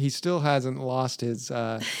 He still hasn't lost his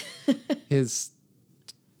his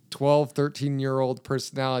 12, 13-year-old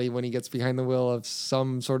personality when he gets behind the wheel of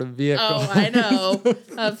some sort of vehicle. Oh, I know.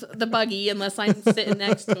 Of the buggy, unless I'm sitting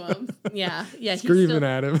next to him. Yeah. Screaming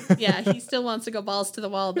at him. Yeah, he still wants to go balls to the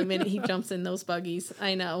wall the minute he jumps in those buggies.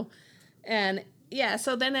 I know. And, yeah,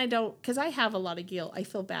 so then I don't, because I have a lot of guilt. I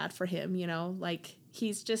feel bad for him, like,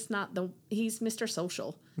 he's just not he's Mr.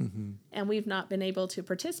 Social. Mm-hmm. And we've not been able to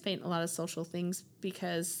participate in a lot of social things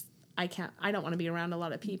because I don't want to be around a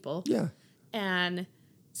lot of people. Yeah. And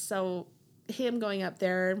so him going up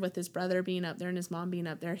there with his brother being up there and his mom being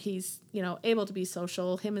up there, he's, able to be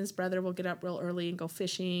social. Him and his brother will get up real early and go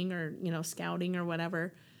fishing or, scouting or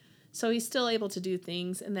whatever. So he's still able to do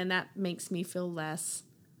things. And then that makes me feel less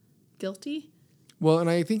guilty. Well, and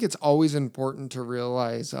I think it's always important to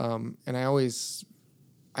realize, and I always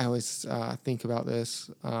think about this,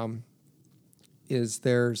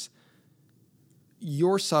 is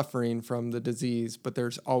you're suffering from the disease, but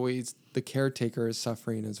there's always the caretaker is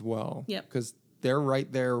suffering as well. Yep. Because they're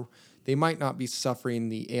right there. They might not be suffering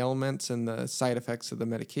the ailments and the side effects of the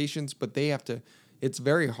medications, but they have to. It's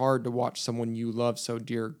very hard to watch someone you love so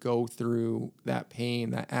dear go through that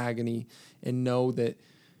pain, that agony, and know that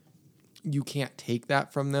you can't take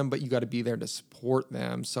that from them, but you got to be there to support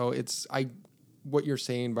them. So what you're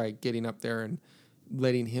saying by getting up there and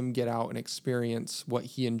letting him get out and experience what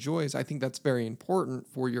he enjoys, I think that's very important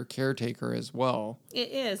for your caretaker as well.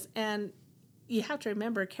 It is. And you have to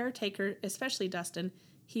remember, caretaker, especially Dustin,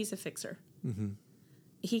 he's a fixer. Mm-hmm.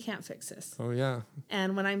 He can't fix this. Oh, yeah.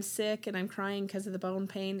 And when I'm sick and I'm crying because of the bone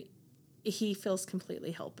pain, he feels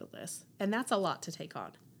completely helpless. And that's a lot to take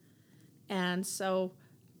on. And so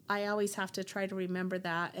I always have to try to remember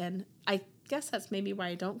that. And I guess that's maybe why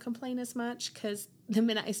I don't complain as much, because the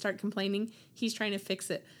minute I start complaining, he's trying to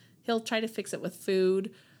fix it. He'll try to fix it with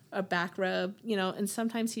food, a back rub, and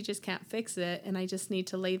sometimes he just can't fix it. And I just need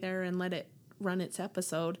to lay there and let it run its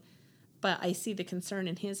episode. But I see the concern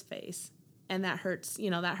in his face. And that hurts,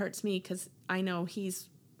 that hurts me, because I know he's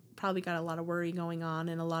probably got a lot of worry going on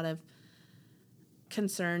and a lot of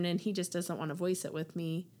concern, and he just doesn't want to voice it with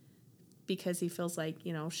me because he feels like,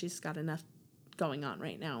 she's got enough going on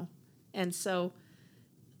right now. And so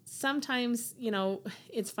sometimes,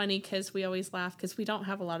 it's funny because we always laugh because we don't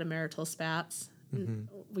have a lot of marital spats.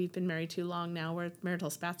 Mm-hmm. We've been married too long now where marital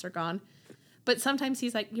spats are gone. But sometimes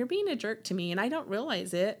he's like, you're being a jerk to me, and I don't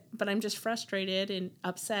realize it, but I'm just frustrated and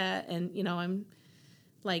upset, and, I'm,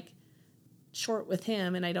 like, short with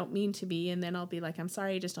him, and I don't mean to be, and then I'll be like, I'm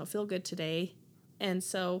sorry, I just don't feel good today. And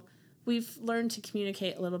so we've learned to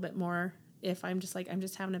communicate a little bit more if I'm just like, I'm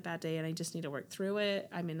just having a bad day, and I just need to work through it.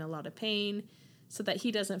 I'm in a lot of pain, so that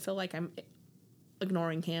he doesn't feel like I'm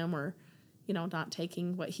ignoring him or, not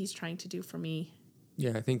taking what he's trying to do for me.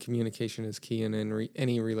 Yeah, I think communication is key in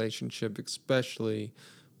any relationship, especially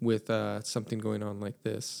with something going on like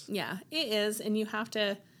this. Yeah, it is. And you have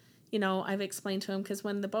to, I've explained to him, because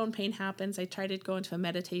when the bone pain happens, I try to go into a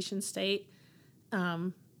meditation state.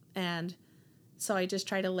 And so I just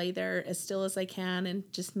try to lay there as still as I can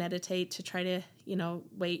and just meditate to try to,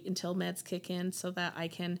 wait until meds kick in so that I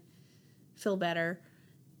can feel better.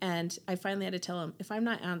 And I finally had to tell him, if I'm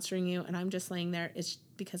not answering you and I'm just laying there, it's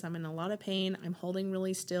because I'm in a lot of pain. I'm holding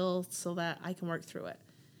really still so that I can work through it.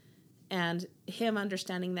 And him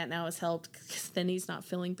understanding that now has helped, because then he's not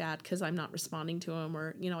feeling bad because I'm not responding to him,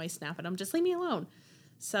 or, I snap at him, just leave me alone.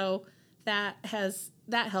 So that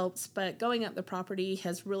helps. But going up the property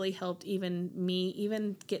has really helped even me,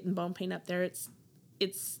 even getting bone pain up there.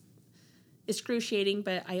 It's excruciating,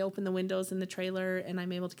 but I open the windows in the trailer and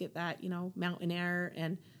I'm able to get that, mountain air.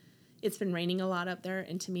 And it's been raining a lot up there.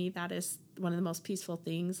 And to me, that is one of the most peaceful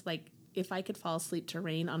things. Like, if I could fall asleep to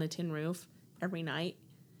rain on a tin roof every night,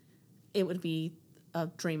 it would be a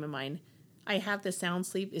dream of mine. I have the sound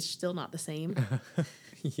sleep. It's still not the same.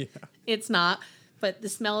 Yeah. It's not. But the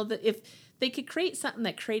smell of if they could create something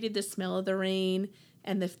that created the smell of the rain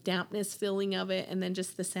and the dampness feeling of it, and then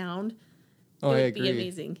just the sound, it would be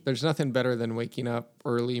amazing. There's nothing better than waking up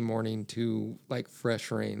early morning to like fresh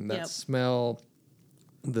rain. That smell,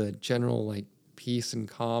 the general like peace and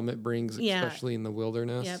calm it brings, especially in the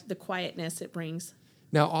wilderness. Yeah, the quietness it brings.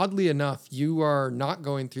 Now, oddly enough, you are not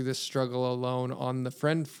going through this struggle alone on the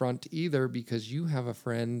friend front either, because you have a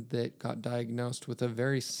friend that got diagnosed with a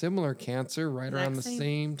very similar cancer around the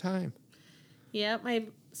same time. Yeah, my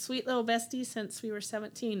sweet little bestie since we were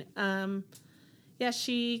 17.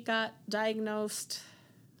 She got diagnosed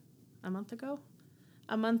a month ago.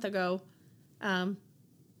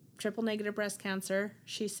 Triple negative breast cancer.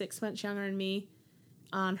 She's 6 months younger than me,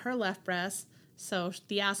 on her left breast. So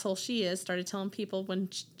the asshole she is started telling people when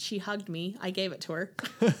she hugged me, I gave it to her.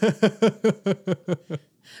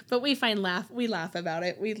 But we laugh about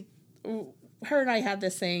it. Her and I had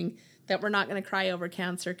this saying that we're not going to cry over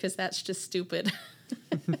cancer because that's just stupid.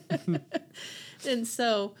 And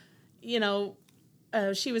so,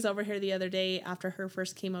 she was over here the other day after her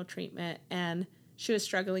first chemo treatment, and she was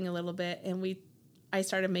struggling a little bit, and I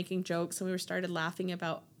started making jokes, and we started laughing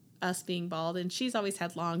about us being bald. And she's always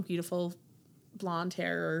had long, beautiful blonde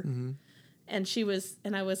hair. And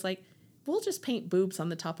I was like, we'll just paint boobs on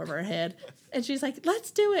the top of our head. And she's like,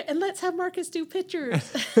 let's do it. And let's have Marcus do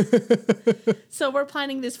pictures. So we're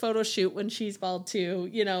planning this photo shoot when she's bald too,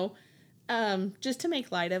 just to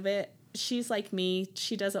make light of it. She's like me.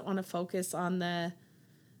 She doesn't want to focus on the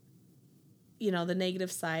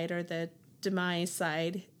negative side or the demise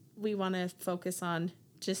side. We want to focus on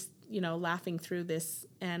just, laughing through this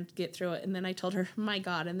and get through it. And then I told her, my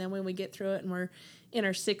God. And then when we get through it and we're in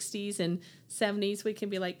our 60s and 70s, we can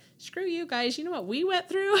be like, screw you guys. You know what we went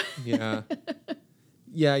through? Yeah.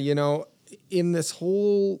 Yeah. In this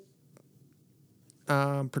whole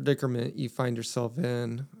predicament you find yourself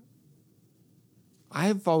in,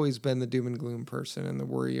 I've always been the doom and gloom person and the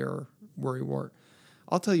worrywart.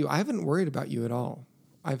 I'll tell you, I haven't worried about you at all.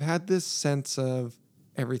 I've had this sense of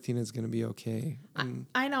everything is going to be okay.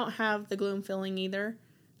 I don't have the gloom feeling either.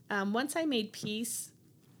 Once I made peace,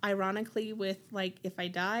 ironically, with like, if I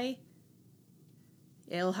die,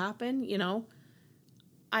 it'll happen,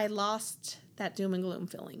 I lost that doom and gloom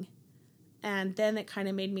feeling. And then it kind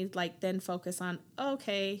of made me like then focus on,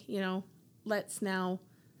 okay, let's now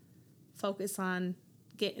focus on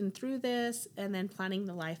getting through this and then planning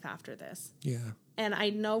the life after this. Yeah. And I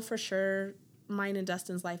know for sure mine and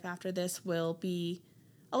Dustin's life after this will be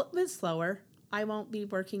a little bit slower. I won't be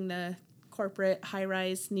working the corporate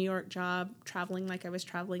high-rise New York job, traveling like I was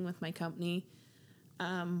traveling with my company.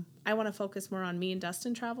 I want to focus more on me and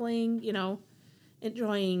Dustin traveling,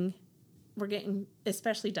 enjoying.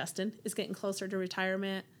 Especially Dustin, is getting closer to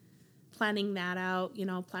retirement, planning that out,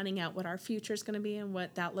 planning out what our future is going to be and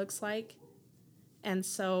what that looks like. And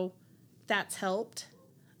so that's helped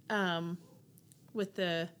with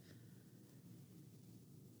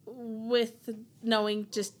knowing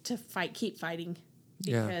just to keep fighting.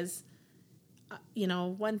 Because,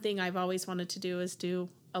 one thing I've always wanted to do is do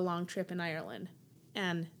a long trip in Ireland.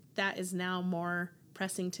 And that is now more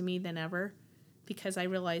pressing to me than ever because I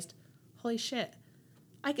realized, holy shit,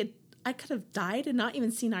 I could have died and not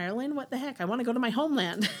even seen Ireland. What the heck? I want to go to my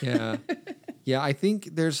homeland. Yeah. Yeah, I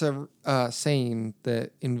think there's a saying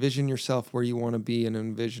that envision yourself where you want to be and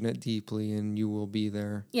envision it deeply and you will be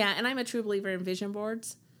there. Yeah, and I'm a true believer in vision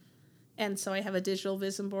boards. And so I have a digital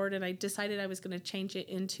vision board, and I decided I was going to change it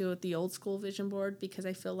into the old school vision board because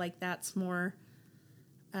I feel like that's more...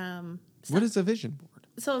 what is a vision board?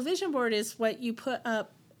 So a vision board is what you put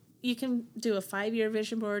up. You can do a 5-year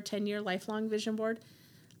vision board, 10-year lifelong vision board.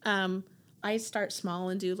 I start small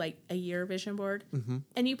and do like a year vision board. Mm-hmm.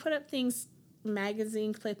 And you put up things,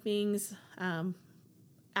 magazine clippings,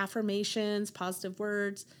 affirmations, positive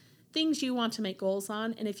words, things you want to make goals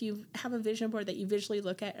on. And if you have a vision board that you visually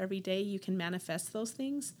look at every day, you can manifest those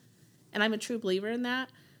things. And I'm a true believer in that.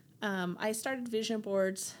 I started vision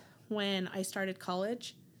boards when I started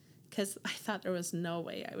college because I thought there was no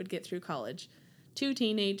way I would get through college. 2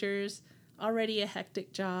 teenagers, already a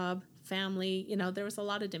hectic job, family, there was a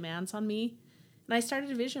lot of demands on me. And I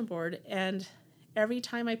started a vision board, and every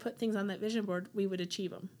time I put things on that vision board, we would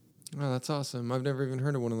achieve them. Oh, that's awesome. I've never even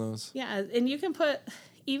heard of one of those. Yeah, and you can put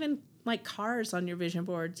even like cars on your vision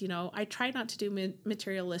boards. I try not to do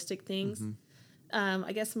materialistic things. Mm-hmm.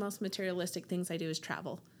 I guess the most materialistic things I do is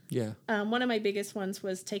travel. Yeah. One of my biggest ones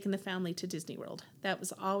was taking the family to Disney World. That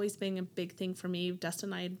was always being a big thing for me.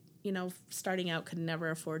 Dustin and I, starting out could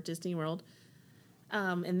never afford Disney World.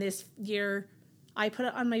 And this year, I put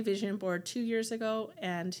it on my vision board 2 years ago,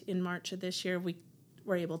 and in March of this year, we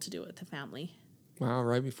were able to do it with the family. Wow,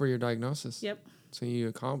 right before your diagnosis. Yep. So you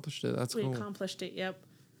accomplished it. That's cool. We accomplished it, yep.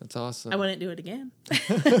 That's awesome. I wouldn't do it again.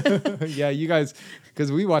 Yeah, you guys,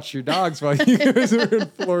 because we watched your dogs while you guys were in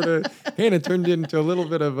Florida. Hannah turned into a little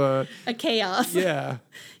bit of a chaos. Yeah.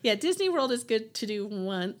 Yeah, Disney World is good to do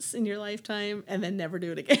once in your lifetime and then never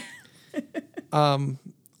do it again.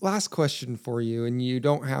 Last question for you, and you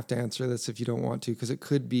don't have to answer this if you don't want to, because it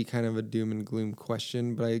could be kind of a doom and gloom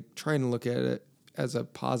question, but I try and look at it as a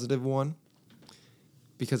positive one,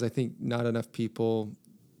 because I think not enough people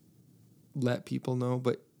let people know.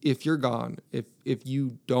 But if you're gone, if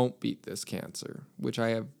you don't beat this cancer, which I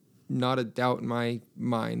have not a doubt in my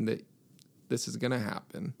mind that this is going to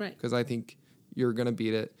happen, right? Because I think you're going to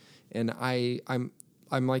beat it, and I'm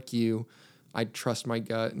like you. I trust my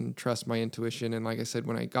gut and trust my intuition. And like I said,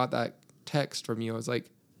 when I got that text from you, I was like,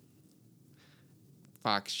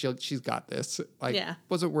 fuck, she's got this.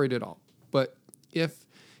 Wasn't worried at all. But if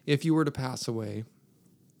you were to pass away,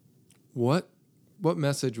 what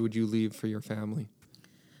message would you leave for your family?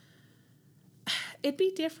 It'd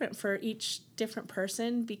be different for each different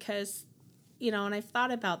person because, and I've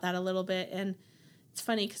thought about that a little bit. And It's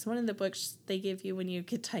funny because one of the books they give you when you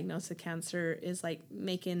get diagnosed with cancer is like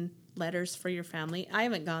making letters for your family. I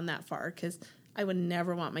haven't gone that far because I would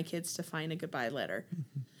never want my kids to find a goodbye letter.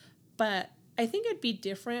 Mm-hmm. But I think it'd be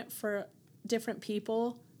different for different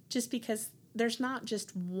people just because there's not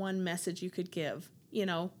just one message you could give. You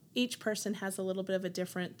know, each person has a little bit of a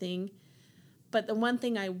different thing. But the one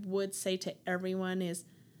thing I would say to everyone is,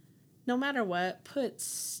 no matter what, put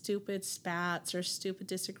stupid spats or stupid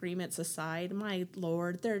disagreements aside. My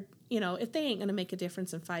Lord, they're, you know, if they ain't going to make a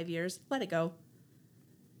difference in 5 years, let it go.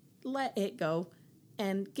 Let it go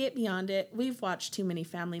and get beyond it. We've watched too many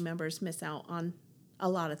family members miss out on a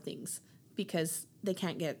lot of things because they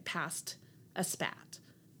can't get past a spat.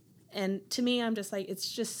 And to me, I'm just like,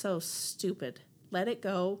 it's just so stupid. Let it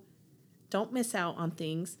go. Don't miss out on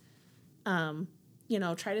things. You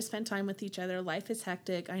know, try to spend time with each other. Life is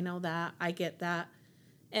hectic. I know that. I get that.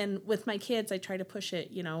 And with my kids, I try to push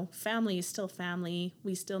it, you know, family is still family.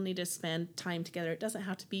 We still need to spend time together. It doesn't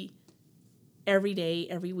have to be every day,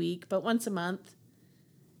 every week, but once a month,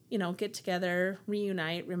 you know, get together,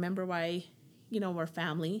 reunite, remember why, you know, we're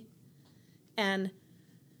family. And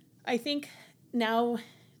I think now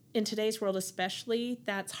in today's world especially,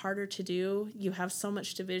 that's harder to do. You have so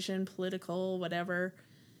much division, political, whatever,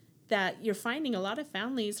 that you're finding a lot of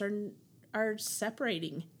families are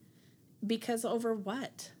separating because over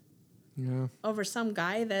what? Yeah. Over some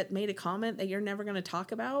guy that made a comment that you're never going to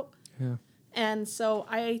talk about. Yeah. And so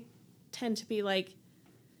I tend to be like,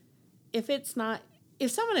 if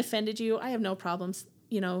someone offended you, I have no problems,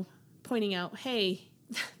 you know, pointing out, hey,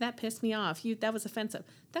 that pissed me off. That was offensive.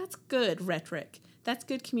 That's good rhetoric. That's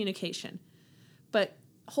good communication. But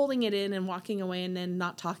holding it in and walking away and then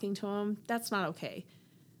not talking to them, that's not okay.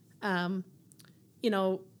 You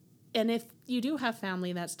know, and if you do have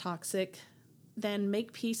family that's toxic, then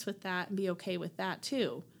make peace with that and be okay with that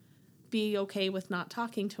too. Be okay with not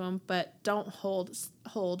talking to them, but don't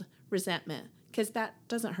hold resentment because that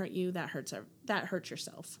doesn't hurt you. That hurts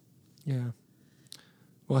yourself. Yeah.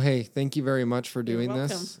 Well, hey, thank you very much for doing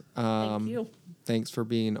this. Thank you. Thanks for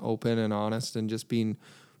being open and honest and just being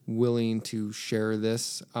willing to share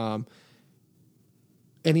this.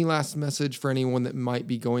 Any last message for anyone that might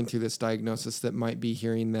be going through this diagnosis, that might be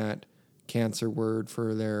hearing that cancer word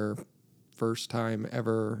for their first time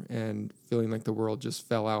ever and feeling like the world just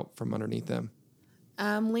fell out from underneath them?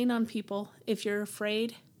 Lean on people. If you're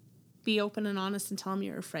afraid, be open and honest and tell them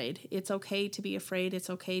you're afraid. It's okay to be afraid. It's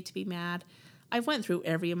okay to be mad. I've went through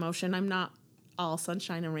every emotion. I'm not all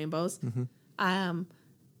sunshine and rainbows. Mm-hmm.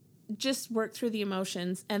 Just work through the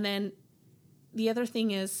emotions. And then the other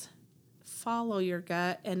thing is follow your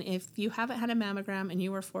gut. And if you haven't had a mammogram and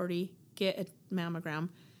you are 40, get a mammogram.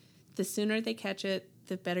 The sooner they catch it,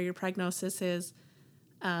 the better your prognosis is.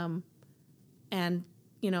 And,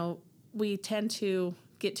 you know, we tend to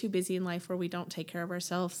get too busy in life where we don't take care of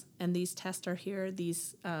ourselves. And these tests are here.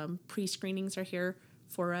 These pre-screenings are here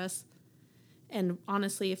for us. And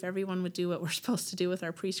honestly, if everyone would do what we're supposed to do with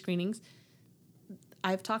our pre-screenings,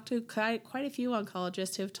 I've talked to quite a few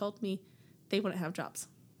oncologists who have told me they wouldn't have jobs.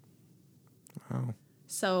 Wow.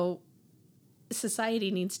 So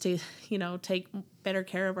society needs to, you know, take better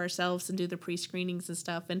care of ourselves and do the pre-screenings and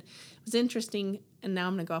stuff. And it was interesting, and now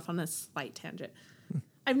I'm going to go off on a slight tangent.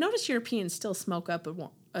 I've noticed Europeans still smoke up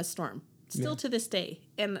a storm, still to this day.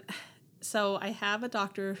 And so I have a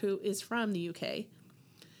doctor who is from the UK,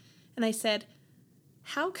 and I said,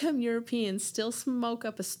 how come Europeans still smoke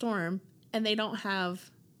up a storm and they don't have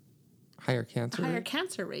higher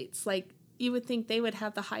cancer rates? Like, you would think they would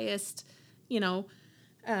have the highest, you know,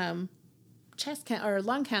 or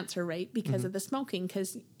lung cancer rate because of the smoking.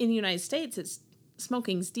 Because in the United States,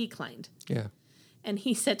 smoking's declined. Yeah. And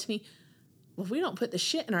he said to me, well, we don't put the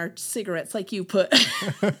shit in our cigarettes like you put.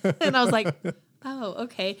 And I was like, oh,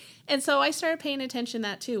 okay. And so I started paying attention to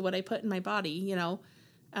that too, what I put in my body, you know.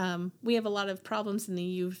 We have a lot of problems in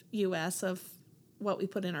the U.S. of what we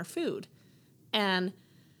put in our food. And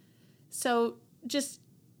so just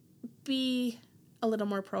be a little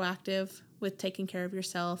more proactive with taking care of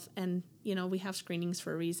yourself. And, you know, we have screenings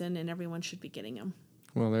for a reason, and everyone should be getting them.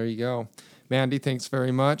 Well, there you go. Mandy, thanks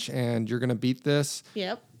very much. And you're going to beat this.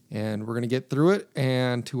 Yep. And we're going to get through it.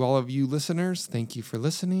 And to all of you listeners, thank you for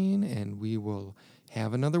listening. And we will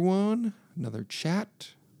have another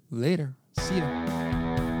chat later. See ya.